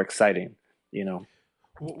much more exciting,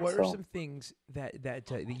 What are some things that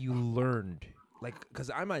you learned? Like,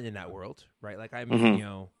 because I'm not in that world, right? Like I'm,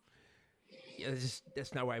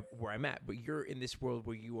 that's not where I'm at. But you're in this world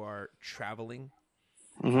where you are traveling,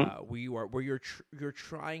 where you're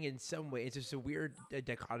trying in some way. It's just a weird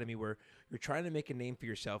dichotomy where you're trying to make a name for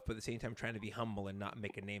yourself, but at the same time trying to be humble and not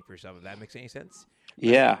make a name for yourself. If that makes any sense?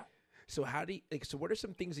 Yeah. So how do you, so what are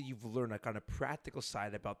some things that you've learned, like on a practical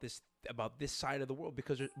side about this side of the world?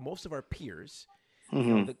 Because most of our peers,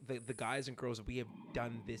 the guys and girls that we have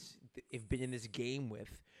done this, have been in this game with,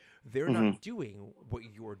 they're not doing what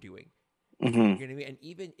you're doing. You know what I mean? And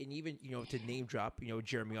even to name drop,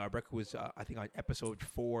 Jeremy Albrecht, who was I think on episode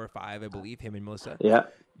 4 or 5, I believe, him and Melissa. Yeah.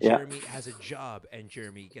 Jeremy has a job, and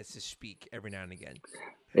Jeremy gets to speak every now and again.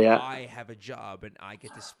 Yeah. I have a job, and I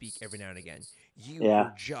get to speak every now and again.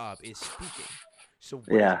 Your job is speaking. So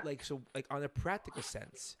like on a practical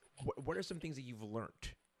sense, what are some things that you've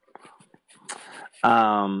learned?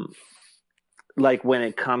 Like when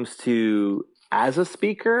it comes to as a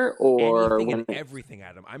speaker, or anything and everything,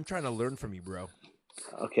 Adam. I'm trying to learn from you, bro.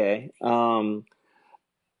 Okay. I'll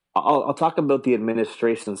talk about the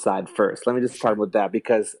administration side first. Let me just talk about that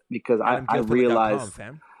because I realized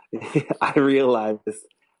I realized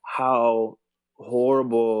how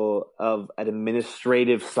horrible of an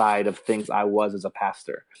administrative side of things I was as a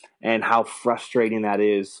pastor, and how frustrating that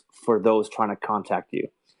is for those trying to contact you.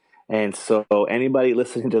 And so anybody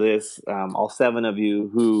listening to this, all 7 of you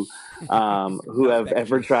who have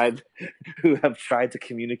tried to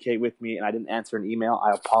communicate with me and I didn't answer an email,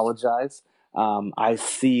 I apologize. I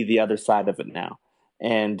see the other side of it now.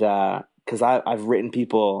 And because I've written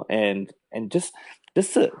people and just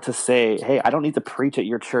to say, hey, I don't need to preach at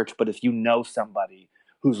your church, but if you know somebody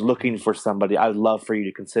who's looking for somebody, I'd love for you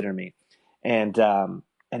to consider me. And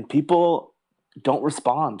people don't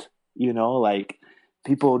respond, like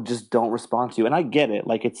people just don't respond to you. And I get it.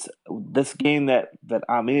 Like it's this game that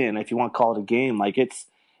I'm in, if you want to call it a game, like it's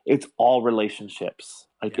all relationships.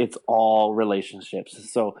 Like it's all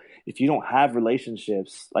relationships. So if you don't have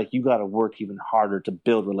relationships, like you got to work even harder to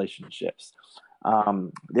build relationships.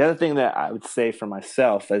 The other thing that I would say for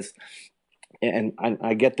myself is, and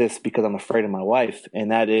I get this because I'm afraid of my wife, and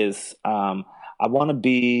that is I want to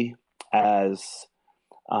be as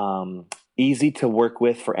easy to work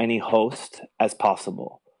with for any host as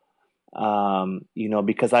possible.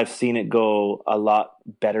 Because I've seen it go a lot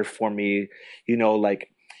better for me,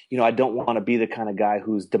 I don't want to be the kind of guy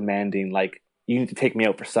who's demanding, like, you need to take me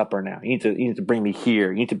out for supper now. You need to bring me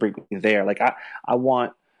here. You need to bring me there. Like I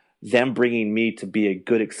want them bringing me to be a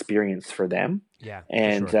good experience for them. Yeah,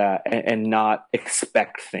 And for sure. and not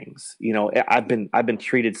expect things. I've been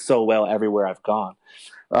treated so well everywhere I've gone,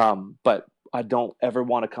 but I don't ever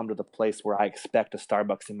want to come to the place where I expect a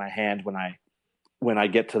Starbucks in my hand when I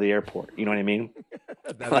get to the airport. You know what I mean?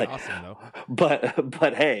 That's Like, awesome, though.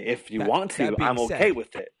 But hey, if you want to, I'm okay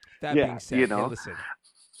with it. That Yeah, being said, hey, listen.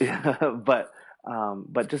 Yeah, but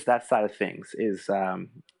just that side of things is some.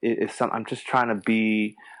 I'm just trying to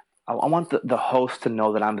be. I want the host to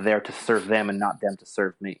know that I'm there to serve them and not them to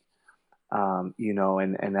serve me.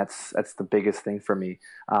 And that's the biggest thing for me.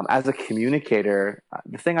 As a communicator,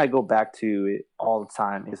 the thing I go back to all the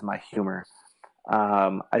time is my humor.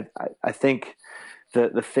 I think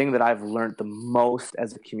the thing that I've learned the most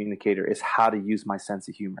as a communicator is how to use my sense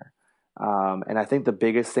of humor. And I think the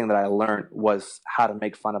biggest thing that I learned was how to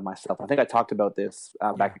make fun of myself. I think I talked about this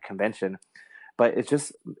back at convention, but it's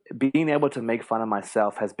just being able to make fun of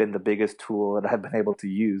myself has been the biggest tool that I've been able to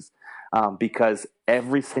use, because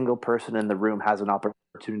every single person in the room has an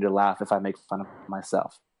opportunity to laugh if I make fun of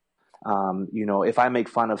myself. If I make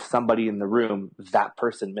fun of somebody in the room, that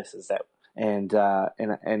person misses out. And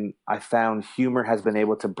I found humor has been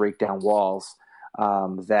able to break down walls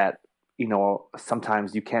that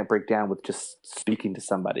sometimes you can't break down with just speaking to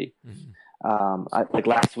somebody. Like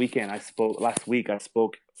last week I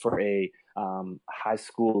spoke for a high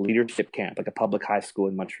school leadership camp, like a public high school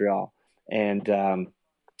in Montreal, and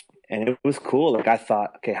it was cool. Like I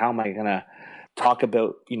thought, okay, how am I gonna talk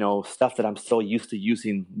about stuff that I'm so used to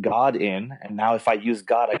using God in, and now if I use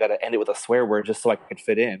God, I got to end it with a swear word just so I can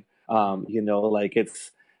fit in.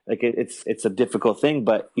 It's a difficult thing,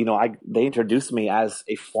 but they introduced me as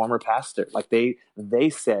a former pastor. Like they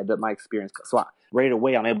said that my experience. So right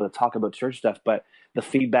away, I'm able to talk about church stuff. But the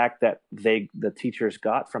feedback that the teachers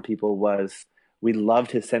got from people was, we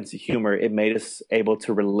loved his sense of humor. It made us able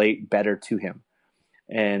to relate better to him.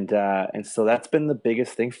 And so that's been the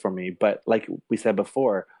biggest thing for me. But like we said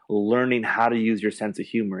before, learning how to use your sense of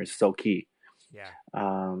humor is so key. Yeah.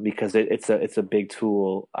 Because it's a big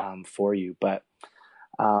tool for you. But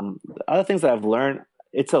the other things that I've learned,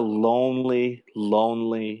 it's a lonely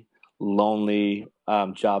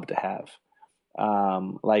job to have.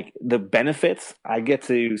 Like the benefits, I get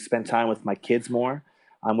to spend time with my kids more.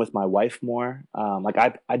 I'm with my wife more. Like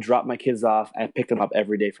I drop my kids off and pick them up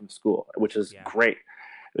every day from school, which is great.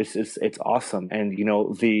 It's awesome. And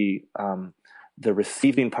the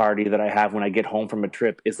receiving party that I have when I get home from a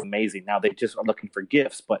trip is amazing. Now they just are looking for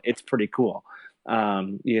gifts, but it's pretty cool.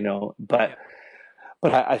 But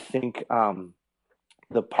I think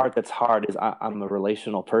the part that's hard is I'm a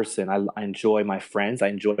relational person. I enjoy my friends. I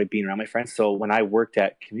enjoy being around my friends. So when I worked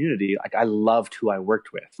at Community, like I loved who I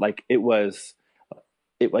worked with. Like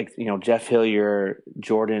Jeff Hillier,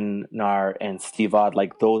 Jordan Nar, and Steve Odd,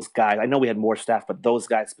 like those guys. I know we had more staff, but those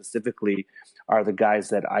guys specifically are the guys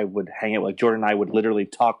that I would hang out with. Like Jordan and I would literally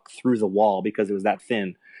talk through the wall because it was that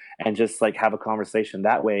thin, and just like have a conversation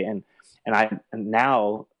that way. And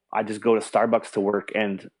now I just go to Starbucks to work,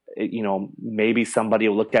 and maybe somebody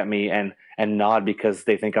will look at me and nod because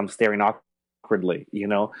they think I'm staring awkwardly,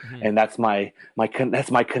 and that's my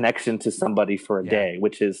connection to somebody for a day,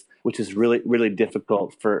 which is really, really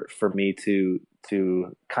difficult for me to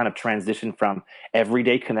kind of transition from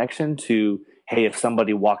everyday connection to, hey, if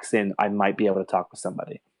somebody walks in, I might be able to talk with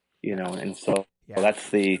somebody, and so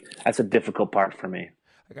that's a difficult part for me.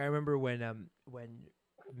 Like I remember when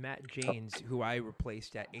Matt Janes, who I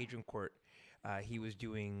replaced at Agent Court, he was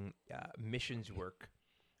doing missions work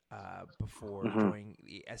before joining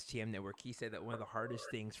the STM network. He said that one of the hardest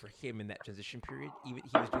things for him in that transition period, even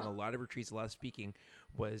he was doing a lot of retreats, a lot of speaking,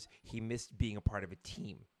 was he missed being a part of a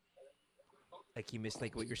team. Like he missed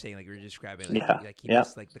like what you're saying, like you're describing, like he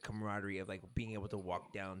missed like the camaraderie of like being able to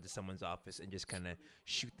walk down to someone's office and just kind of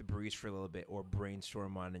shoot the breeze for a little bit or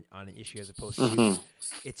brainstorm on an issue, as opposed to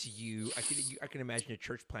it's you. I can imagine a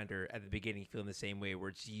church planter at the beginning feeling the same way, where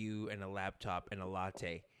it's you and a laptop and a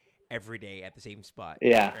latte every day at the same spot.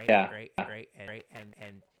 Right,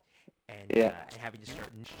 and having to start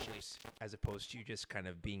initiatives as opposed to just kind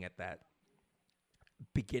of being at that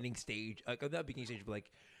beginning stage, like not beginning stage, but like.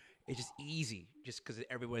 It's just easy, just because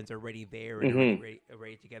everyone's already there and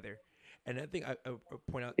already together. And I think I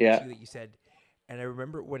point out too that you said, and I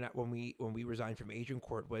remember when we resigned from Agent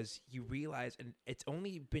Court, was you realize, and it's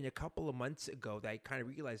only been a couple of months ago that I kind of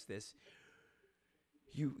realized this.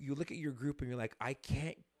 You look at your group and you're like, I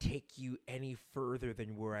can't take you any further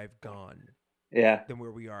than where I've gone. Than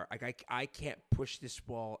where we are. Like I can't push this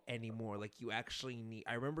wall anymore. Like you actually need.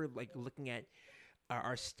 I remember like looking at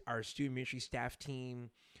our student ministry staff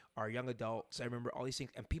team, our young adults. I remember all these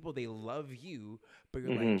things, and people, they love you, but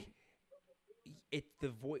you're Mm-hmm. like,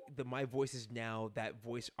 my voice is now that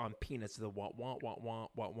voice on Peanuts, the want,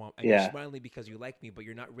 and you're Yeah. smiling because you like me, but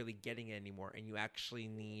you're not really getting it anymore, and you actually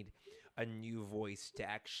need a new voice to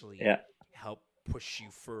actually Yeah. help push you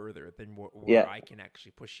further than where Yeah. I can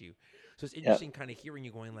actually push you. So it's Yeah. interesting kind of hearing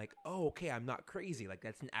you going like, oh, okay, I'm not crazy. Like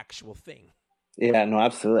that's an actual thing. Yeah, no,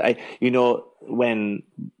 absolutely.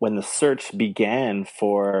 When the search began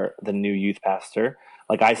for the new youth pastor,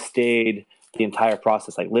 like I stayed the entire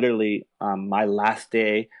process. Like literally, my last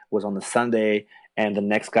day was on the Sunday, and the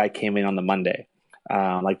next guy came in on the Monday.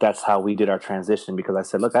 Like that's how we did our transition because I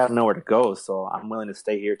said, look, I have nowhere to go, so I'm willing to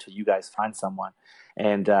stay here till you guys find someone.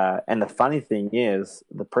 And the funny thing is,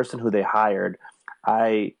 the person who they hired,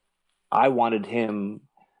 I I wanted him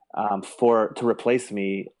for to replace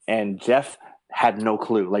me, and Jeff had no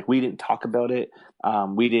clue. Like we didn't talk about it.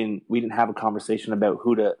 We didn't have a conversation about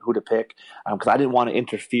who to pick because I didn't want to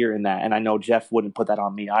interfere in that, and I know Jeff wouldn't put that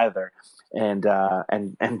on me either. And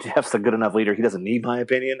Jeff's a good enough leader; he doesn't need my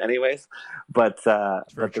opinion, anyways. But uh,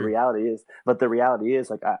 It's very but the true. reality is,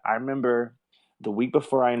 like I remember the week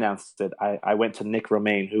before I announced it, I went to Nick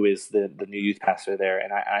Romaine, who is the new youth pastor there,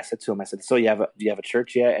 and I said to him, I said, "So do you have a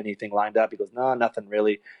church yet? Anything lined up?" He goes, "No, nothing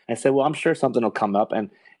really." And I said, "Well, I'm sure something will come up," and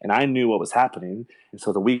I knew what was happening. And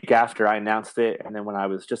so the week after I announced it, and then when I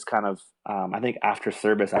was just kind of, I think after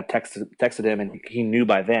service, I texted him, and he knew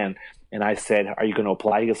by then. And I said, "Are you going to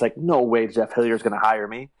apply?" He was like, "No way, Jeff Hillier's going to hire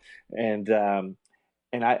me." And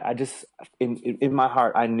I just in my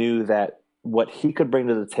heart I knew that what he could bring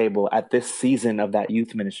to the table at this season of that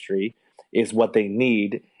youth ministry is what they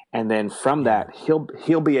need, and then from Yeah. that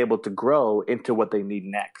he'll be able to grow into what they need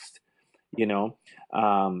next, you know.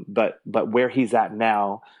 But where he's at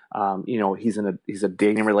now, he's a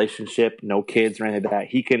dating relationship, no kids or anything like that.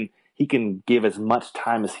 He can give as much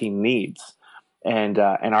time as he needs, and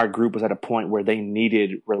our group was at a point where they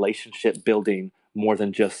needed relationship building more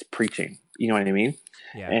than just preaching. You know what I mean?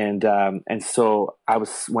 Yeah. And so I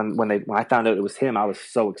was when I found out it was him, I was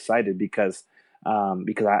so excited because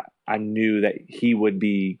I knew that he would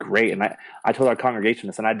be great, and I told our congregation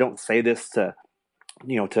this, and I don't say this to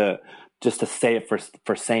just to say it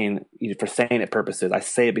for saying it purposes. I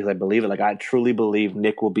say it because I believe it. Like I truly believe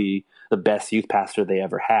Nick will be the best youth pastor they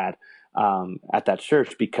ever had at that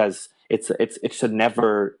church, because it should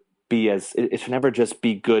never it should never just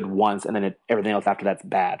be good once and then everything else after that's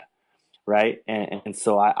bad, right? And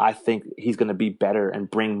so I think he's going to be better and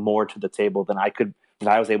bring more to the table than I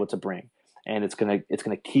was able to bring, and it's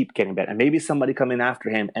gonna keep getting better. And maybe somebody come in after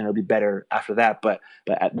him and it'll be better after that. But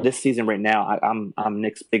at this season right now, I'm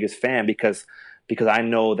Nick's biggest fan because I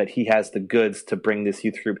know that he has the goods to bring this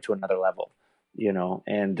youth group to another level,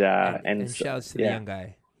 and And so, shouts to the yeah, young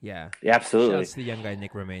guy. Yeah. yeah, absolutely. Shouts to the young guy,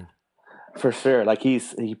 Nick Romaine. For sure. Like he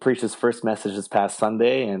preached his first message this past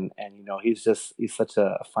Sunday, and he's such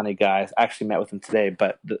a funny guy. I actually met with him today,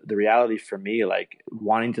 but the reality for me, like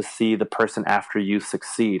wanting to see the person after you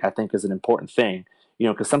succeed, I think is an important thing.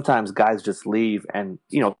 Because sometimes guys just leave and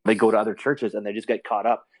they go to other churches and they just get caught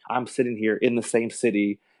up. I'm sitting here in the same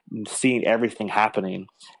city, seeing everything happening,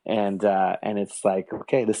 and it's like,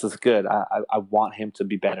 okay, this is good. I want him to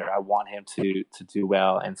be better. I want him to do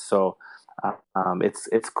well, and so.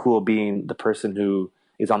 It's cool being the person who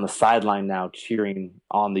is on the sideline now cheering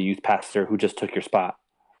on the youth pastor who just took your spot,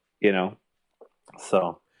 you know?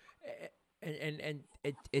 So, And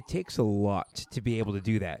it takes a lot to be able to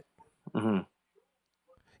do that. mhm.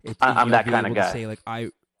 You I'm have to that be kind of able to guy. say like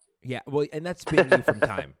yeah, well, and that's been you from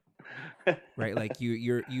time, right? Like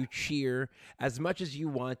you cheer as much as you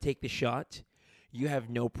want to take the shot. You have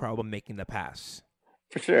no problem making the pass.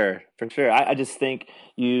 For sure, for sure. I just think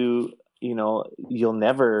you'll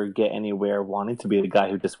never get anywhere wanting to be the guy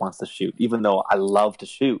who just wants to shoot, even though I love to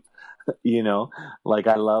shoot. you know, like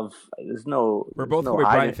I love. We're There's both no Kobe Bryant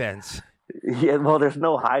hiding. fans. Yeah, well, there's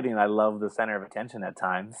no hiding. I love the center of attention at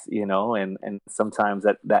times, and sometimes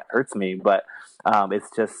that hurts me. But it's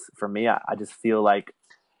just for me. I just feel like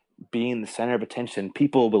being the center of attention,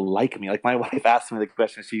 people will like me. Like my wife asked me the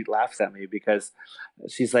question, she laughs at me because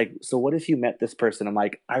she's like, "So what if you met this person?" I'm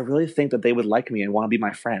like, "I really think that they would like me and want to be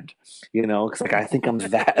my friend." Because like I think I'm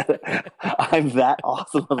that I'm that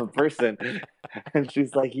awesome of a person. And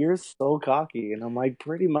she's like, "You're so cocky," and I'm like,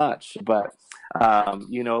 "Pretty much." But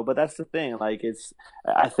that's the thing. Like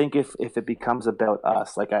I think if it becomes about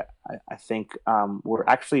us, like I think we're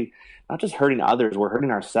actually not just hurting others, we're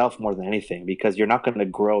hurting ourselves more than anything, because you're not going to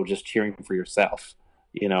grow just cheering for yourself,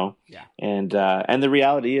 you know? Yeah. And the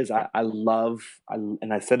reality is and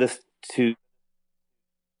I said this to,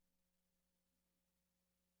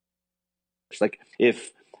 like,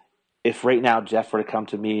 if if right now Jeff were to come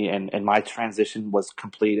to me and my transition was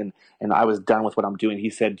complete and I was done with what I'm doing, he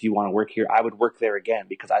said, "Do you want to work here?" I would work there again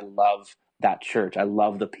because I love that church. I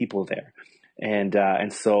love the people there.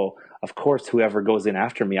 And so, of course, whoever goes in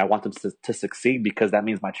after me, I want them to succeed because that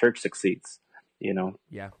means my church succeeds, you know?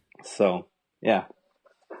 Yeah. So, yeah.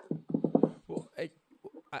 Well,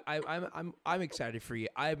 I'm excited for you.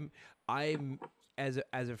 I'm as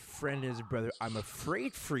a friend, as a brother, I'm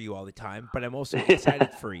afraid for you all the time, but I'm also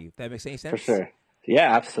excited for you. That makes any sense? For sure.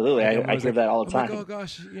 Yeah, absolutely. Like, I'm I always hear like, that all the I'm time. like, oh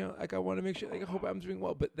gosh, like I want to make sure, like I hope I'm doing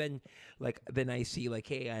well. But then, then I see, like,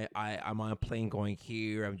 hey, I'm on a plane going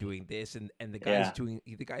here. I'm doing this, and the guy's doing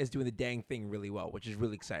the dang thing really well, which is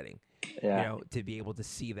really exciting. Yeah. To be able to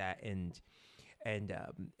see that, and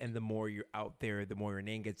the more you're out there, the more your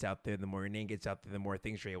name gets out there. The more your name gets out there, the more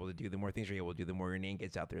things you're able to do. The more things you're able to do, the more your name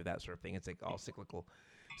gets out there. That sort of thing. It's like all cyclical.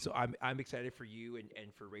 So I'm excited for you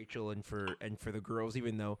and for Rachel and for the girls,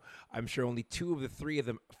 even though I'm sure only 2 of the 3 of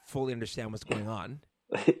them fully understand what's going on.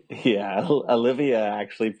 Yeah, Olivia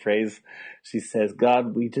actually prays. She says,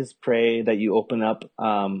 "God, we just pray that you open up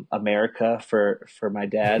America for my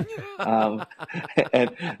dad."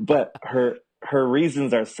 But her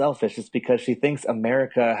reasons are selfish. It's because she thinks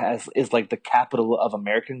America is like the capital of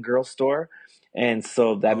American Girl store. And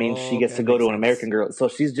so that means she gets to go to an American Girl. So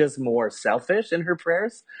she's just more selfish in her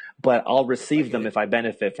prayers, but I'll receive them if I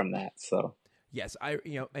benefit from that. So yes,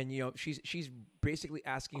 she's basically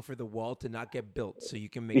asking for the wall to not get built so you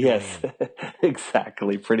can make your way in.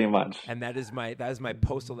 Exactly, pretty much. And that is my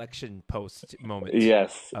post-election post moment of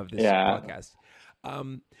this podcast.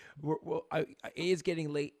 It is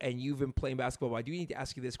getting late, and you've been playing basketball. But I do need to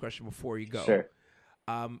ask you this question before you go. Sure.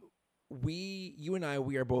 You and I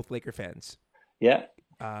are both Laker fans. Yeah.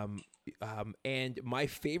 And my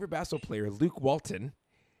favorite basketball player, Luke Walton,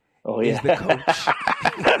 is the coach.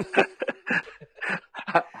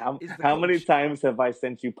 How many times have I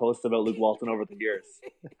sent you posts about Luke Walton over the years?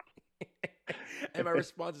 And my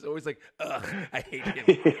response is always like, "Ugh, I hate him.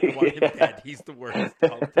 I want him dead. He's the worst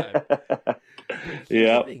all the time."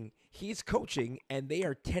 Yeah. He's coaching, and they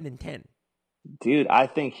are 10-10. Dude, I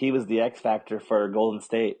think he was the X factor for Golden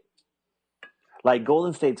State. Like,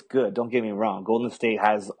 Golden State's good. Don't get me wrong. Golden State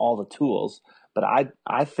has all the tools, but I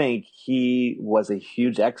think he was a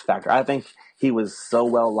huge X factor. I think he was so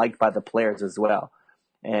well liked by the players as well.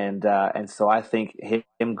 And so I think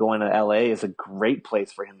him going to LA is a great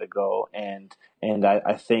place for him to go. And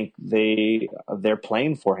I think they're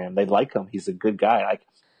playing for him. They like him. He's a good guy.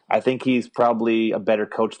 I think he's probably a better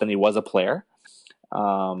coach than he was a player.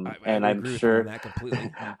 And I'm sure that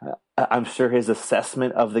completely. I'm sure his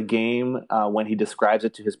assessment of the game when he describes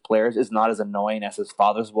it to his players is not as annoying as his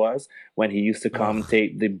father's was when he used to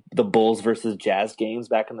commentate the Bulls versus Jazz games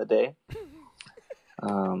back in the day.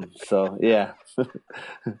 So yeah.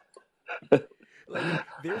 Like,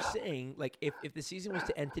 they're saying, like, if the season was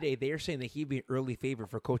to end today, they are saying that he'd be an early favorite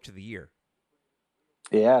for Coach of the Year.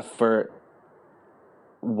 Yeah, for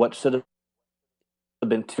what should have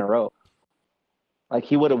been 2 in a row. Like,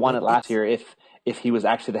 he would have won it last year if he was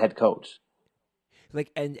actually the head coach.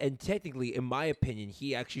 Like, and technically, in my opinion,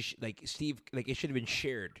 he actually Steve, like, it should have been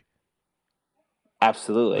shared.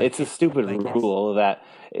 Absolutely, it's a stupid rule that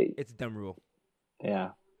it's a dumb rule.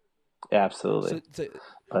 Yeah, absolutely.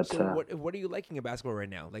 So what are you liking in basketball right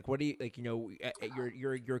now? Like, what do you like?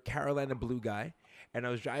 You're a Carolina Blue guy, and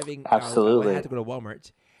I was driving. Absolutely, I had to go to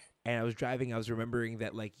Walmart, and I was driving. I was remembering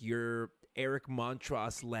that, like, your Eric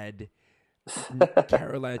Montross led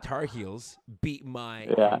Carolina Tar Heels beat my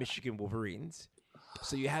Michigan Wolverines.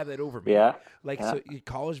 So you have that over me. Yeah. So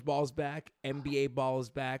college ball's back, NBA ball is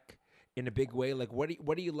back in a big way. Like, what do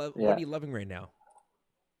you love? What are you loving right now?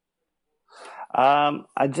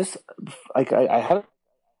 I just I haven't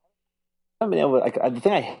been able to, the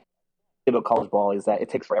thing I hate about college ball is that it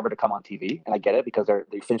takes forever to come on TV, and I get it because they're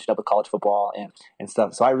finishing up with college football and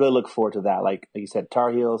stuff. So I really look forward to that. Like you said,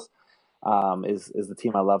 Tar Heels is the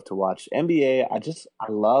team I love to watch. NBA,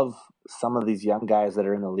 I love some of these young guys that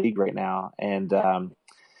are in the league right now, and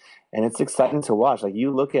it's exciting to watch. Like,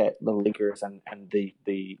 you look at the Lakers and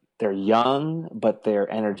they're young but they're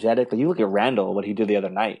energetic. Like, you look at Randall, what he did the other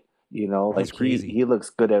night. He's crazy. He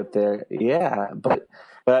looks good out there. Yeah, but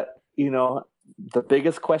the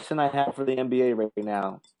biggest question I have for the NBA right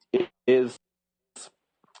now is,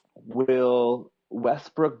 will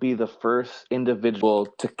Westbrook be the first individual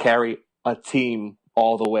to carry a team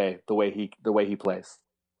all the way he plays?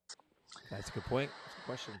 That's a good point.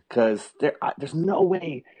 That's a good question. Because there's no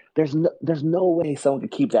way someone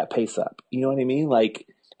could keep that pace up. You know what I mean? Like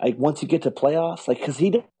once you get to playoffs, like, because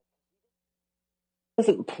he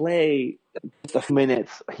doesn't play just a few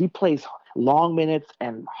minutes. He plays long minutes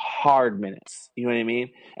and hard minutes. You know what I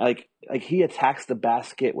mean? And like he attacks the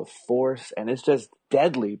basket with force, and it's just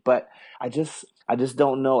deadly. But I just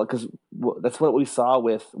don't know, because that's what we saw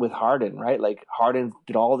with Harden, right? Like Harden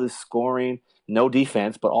did all this scoring, no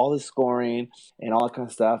defense, but all this scoring and all that kind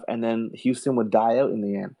of stuff, and then Houston would die out in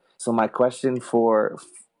the end. So my question for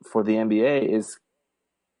the NBA is,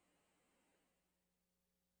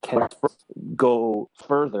 can go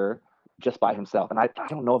further just by himself? And I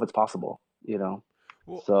don't know if it's possible, you know.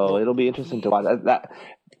 So it'll be interesting to watch.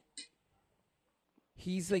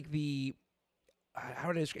 He's like the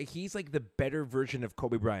he's like the better version of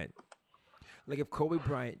Kobe Bryant. Like if Kobe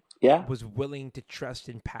Bryant was willing to trust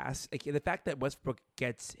and pass, like the fact that Westbrook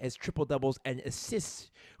has triple doubles and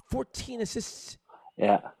assists, 14 assists.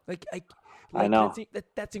 Yeah. Like I know.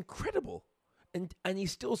 That's incredible. And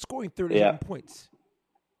he's still scoring 37 points.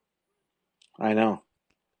 I know.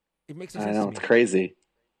 It makes no sense to me. It's crazy.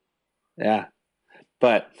 Yeah.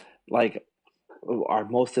 But like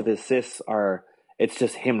most of his assists it's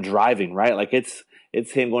just him driving, right? Like it's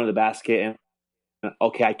him going to the basket and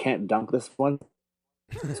okay, I can't dunk this one,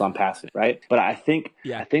 so I'm passing, right? But I think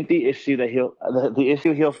the issue that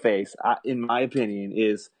he'll face, in my opinion,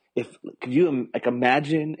 is could you like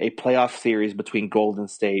imagine a playoff series between Golden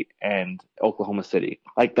State and Oklahoma City?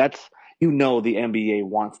 Like that's, the NBA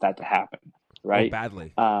wants that to happen, right? Oh,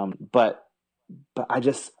 badly. But I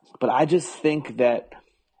just think that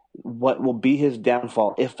what will be his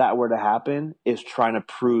downfall, if that were to happen, is trying to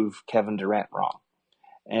prove Kevin Durant wrong.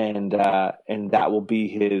 And that will be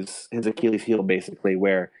his Achilles heel, basically,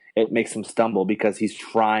 where it makes him stumble because he's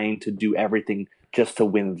trying to do everything just to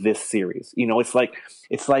win this series. It's like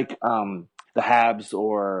the Habs,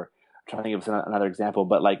 or I'm trying to think of another example,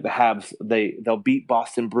 but like the Habs, they'll beat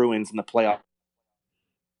Boston Bruins in the playoffs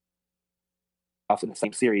in the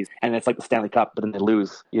same series, and it's like the Stanley Cup, but then they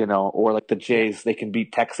lose, or like the Jays, they can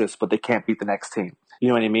beat Texas, but they can't beat the next team. You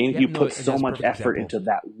know what I mean? You put so much effort into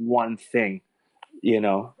that one thing,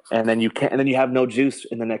 and then you have no juice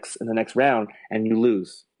in the next round, and you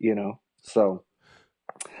lose. So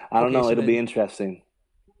I don't know. It'll be interesting.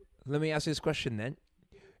 Let me ask you this question then: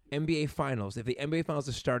 NBA Finals. If the NBA Finals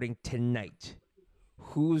are starting tonight,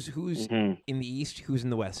 who's in the East? Who's in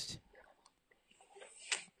the West?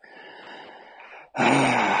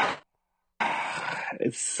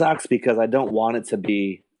 It sucks because I don't want it to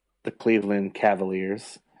be the Cleveland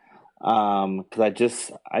Cavaliers,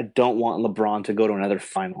 because I don't want LeBron to go to another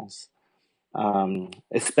finals,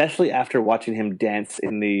 especially after watching him dance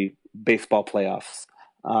in the baseball playoffs.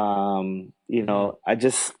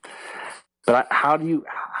 But how do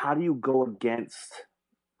you go against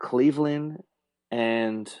Cleveland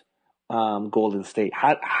and Golden State?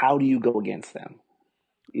 How do you go against them?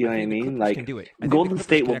 You know what I mean? Like can do it. Golden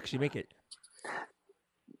State will actually make it.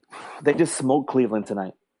 They just smoked Cleveland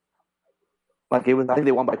tonight. Like I think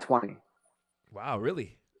they won by 20. Wow,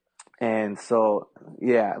 really? And so,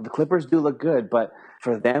 the Clippers do look good, but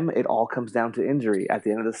for them, it all comes down to injury at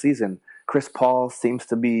the end of the season. Chris Paul seems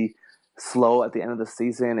to be slow at the end of the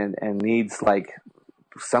season and needs like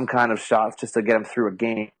some kind of shots just to get him through a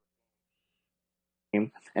game.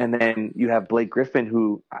 And then you have Blake Griffin,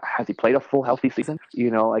 who has he played a full healthy season?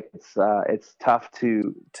 It's tough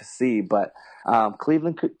to see, but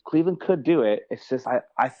Cleveland could do it. It's just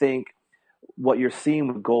I think what you're seeing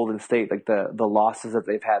with Golden State, like the losses that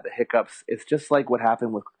they've had, the hiccups, it's just like what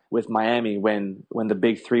happened with Miami when the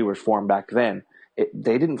Big Three were formed back then.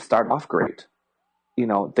 They didn't start off great.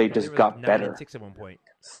 They just got like better. 9-6 at one point.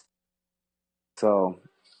 So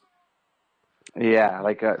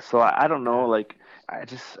so I don't know, like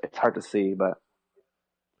it's hard to see, but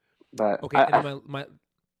okay. And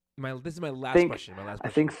this is my last question. I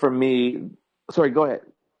think for me, sorry, go ahead.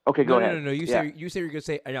 Okay, go ahead. No. You say you're gonna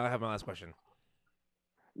say. I now have my last question.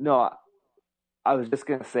 No, I was just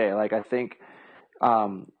gonna say, like, I think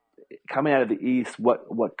coming out of the East,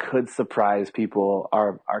 what could surprise people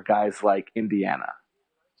are guys like Indiana,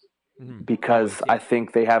 because I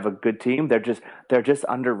think they have a good team. They're just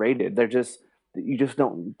underrated. You just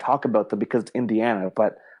don't talk about them because it's Indiana,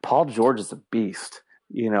 but Paul George is a beast,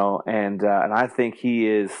 and I think he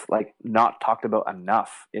is like not talked about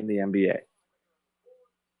enough in the NBA.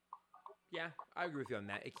 Yeah, I agree with you on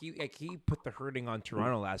that. He put the hurting on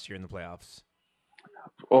Toronto last year in the playoffs.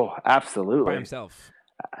 Oh, absolutely. By himself.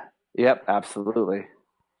 Yep, absolutely.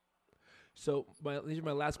 So these are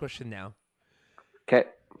my last question now. Okay.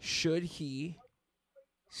 Should he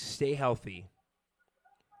stay healthy?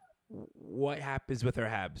 What happens with our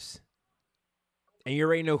Habs? And you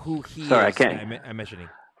already know who he is. I can't. I'm mentioning.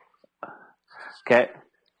 Okay.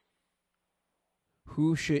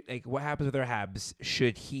 Who should, like, what happens with our Habs?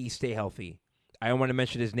 Should he stay healthy? I don't want to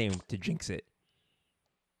mention his name to jinx it.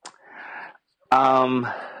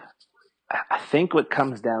 I think what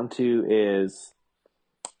comes down to is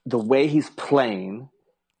the way he's playing.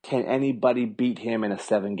 Can anybody beat him in a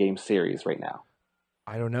 7-game series right now?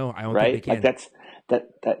 I don't know. I don't right? think they can. Like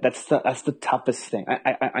that's the toughest thing.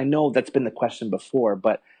 I know that's been the question before,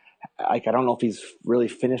 but like I don't know if he's really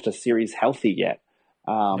finished a series healthy yet.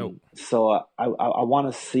 Nope. So I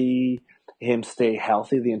want to see him stay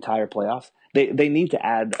healthy the entire playoffs. They need to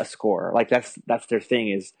add a scorer. Like that's their thing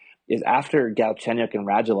is after Galchenyuk and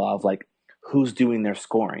Radulov, like who's doing their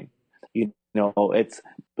scoring? You know, it's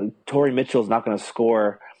Torrey Mitchell's not going to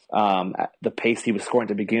score at the pace he was scoring at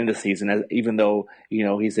the beginning of the season, even though, you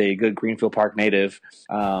know, he's a good Greenfield Park native.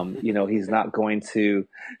 You know, he's not going to,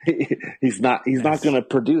 he's not going to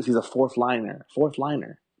produce. He's a fourth liner,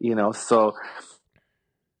 you know, so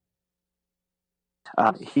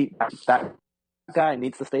that guy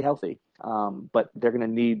needs to stay healthy. But they're going to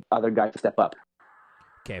need other guys to step up.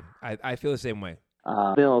 Okay. I feel the same way.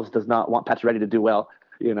 Mills does not want Pacioretty to do well,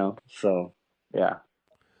 you know, so yeah.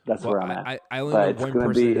 That's where I'm at. I only know one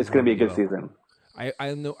person. It's going to be a good season.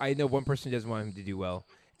 I know one person who doesn't want him to do well,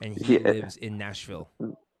 and he lives in Nashville.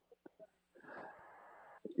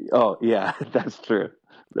 Oh yeah, that's true.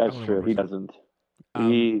 That's true. He doesn't.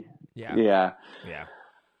 Yeah.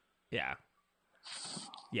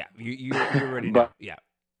 You already know. Yeah.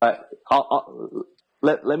 But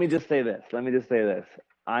let me just say this.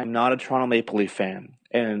 I'm not a Toronto Maple Leaf fan,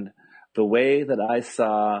 and the way that I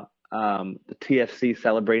saw the TFC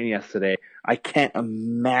celebrating yesterday, I can't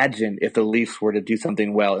imagine if the Leafs were to do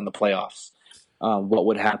something well in the playoffs, what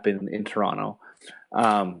would happen in Toronto.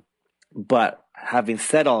 But having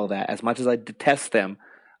said all that, as much as I detest them,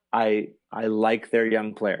 I like their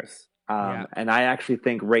young players. And I actually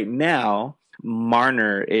think right now,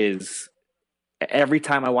 Marner is, every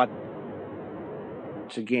time I watch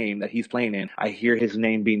a game that he's playing in, I hear his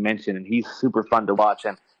name being mentioned, and he's super fun to watch.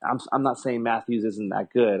 And I'm not saying Matthews isn't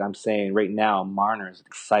that good. I'm saying right now Marner is an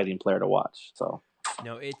exciting player to watch. So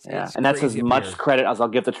no, it's and that's as much credit as I'll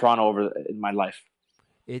give to Toronto over in my life.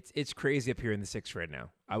 It's crazy up here in the six right now.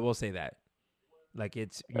 I will say that. Like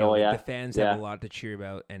it's the fans have a lot to cheer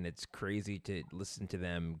about, and it's crazy to listen to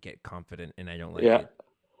them get confident, and I don't like it.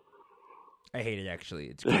 I hate it actually.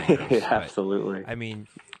 It's pretty gross. Absolutely. I mean,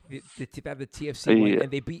 the TFC one,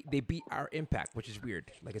 and they beat our Impact, which is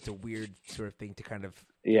weird. Like it's a weird sort of thing to kind of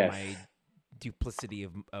my duplicity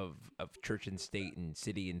of church and state and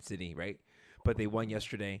city, right? But they won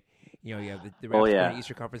yesterday. You know, you have the Raptors going to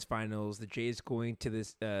Eastern Conference Finals. The Jays going to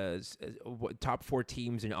this top 4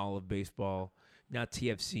 teams in all of baseball. Now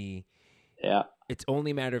TFC. Yeah, it's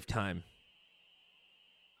only a matter of time.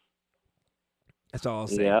 That's all I'll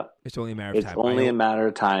say. Yeah. It's only a matter of time. It's only a matter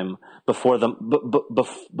of time before the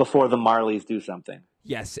Marlies do something.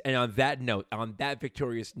 Yes, and on that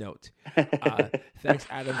victorious note, thanks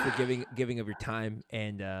Adam for giving of your time,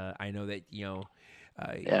 and I know that you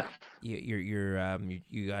got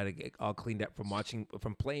to get all cleaned up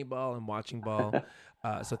from playing ball and watching ball.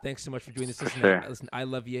 So thanks so much for doing this. Listen, I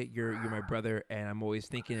love you. You're my brother, and I'm always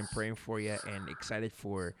thinking and praying for you, and excited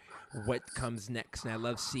for what comes next. And I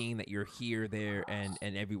love seeing that you're here, there, and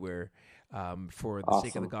everywhere for the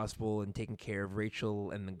sake of the gospel and taking care of Rachel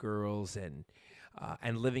and the girls and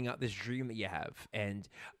living out this dream that you have. And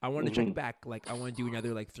I want to check back. Like I want to do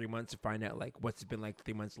another 3 months to find out what's it been like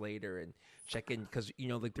 3 months later and check in, because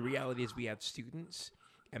the reality is we have students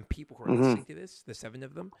and people who are listening to this, the 7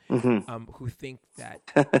 of them, who think that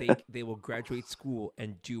they will graduate school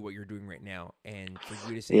and do what you're doing right now. And for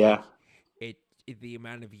you to say the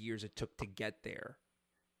amount of years it took to get there,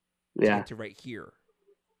 to get to right here,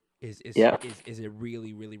 is a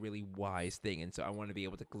really, really, really wise thing. And so I want to be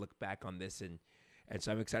able to look back on this, and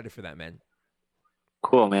so I'm excited for that, man.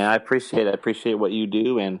 Cool, man. I appreciate it. I appreciate what you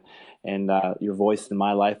do and your voice in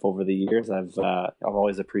my life over the years. I've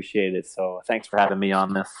always appreciated it. So thanks for having me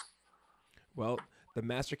on this. Well, the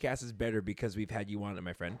Mastercast is better because we've had you on it,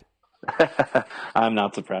 my friend. I'm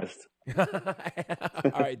not surprised. All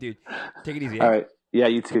right, dude. Take it easy. All right. Yeah,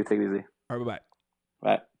 you too. Take it easy. All right, bye-bye.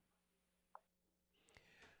 Bye.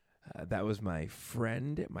 That was my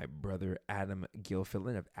friend, my brother, Adam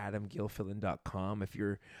Gilfillan of adamgilfillan.com. If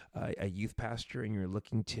you're a youth pastor and you're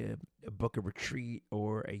looking to book a retreat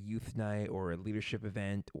or a youth night or a leadership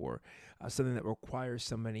event or something that requires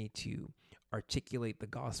somebody to articulate the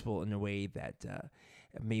gospel in a way that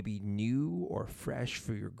may be new or fresh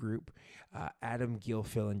for your group,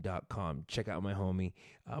 adamgilfillan.com. Check out my homie.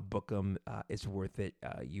 Book him. It's worth it.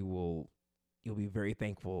 You will you'll be very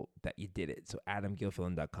thankful that you did it. So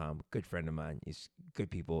adamgilfillan.com, good friend of mine. He's good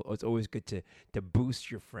people. It's always good to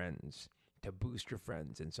boost your friends,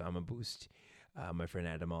 And so I'm going to boost my friend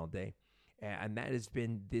Adam all day. And that has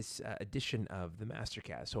been this edition of the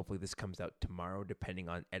Mastercast. Hopefully this comes out tomorrow, depending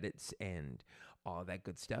on edits and all that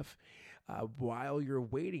good stuff. While you're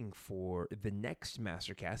waiting for the next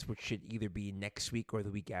Mastercast, which should either be next week or the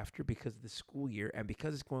week after, because of the school year and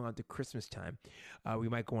because it's going on to Christmas time, we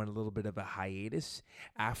might go on a little bit of a hiatus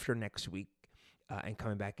after next week. And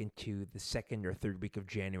coming back into the second or third week of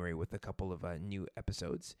January with a couple of new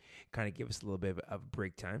episodes, kind of give us a little bit of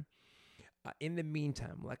break time. In the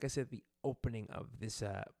meantime, like I said at the opening of this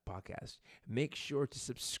podcast, make sure to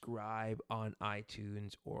subscribe on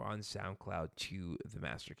iTunes or on SoundCloud to the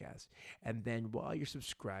Mastercast. And then while you're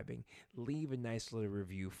subscribing, leave a nice little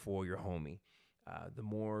review for your homie. The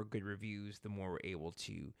more good reviews, the more we're able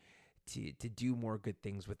to do more good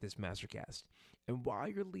things with this Mastercast. And while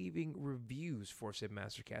you're leaving reviews for said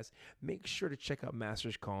Mastercast, make sure to check out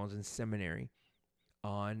Masters College and Seminary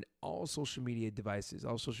on all social media devices,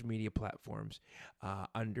 all social media platforms,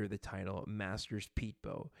 under the title Masters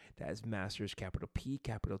Peatbo. That is Masters, capital P,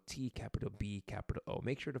 capital T, capital B, capital O.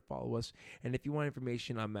 Make sure to follow us. And if you want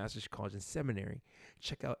information on Masters College and Seminary,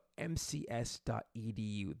 check out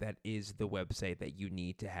mcs.edu. That is the website that you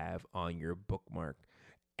need to have on your bookmark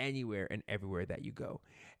anywhere and everywhere that you go.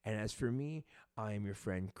 And as for me, I am your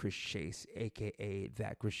friend Chris Chase, aka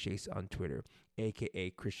that Chris Chase on Twitter, aka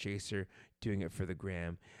Chris Chaser, doing it for the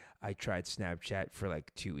gram. I tried Snapchat for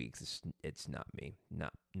like 2 weeks. It's not me,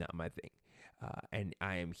 not my thing. And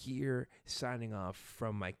I am here signing off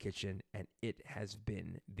from my kitchen, and it has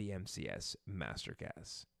been the MCS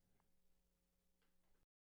Mastercast.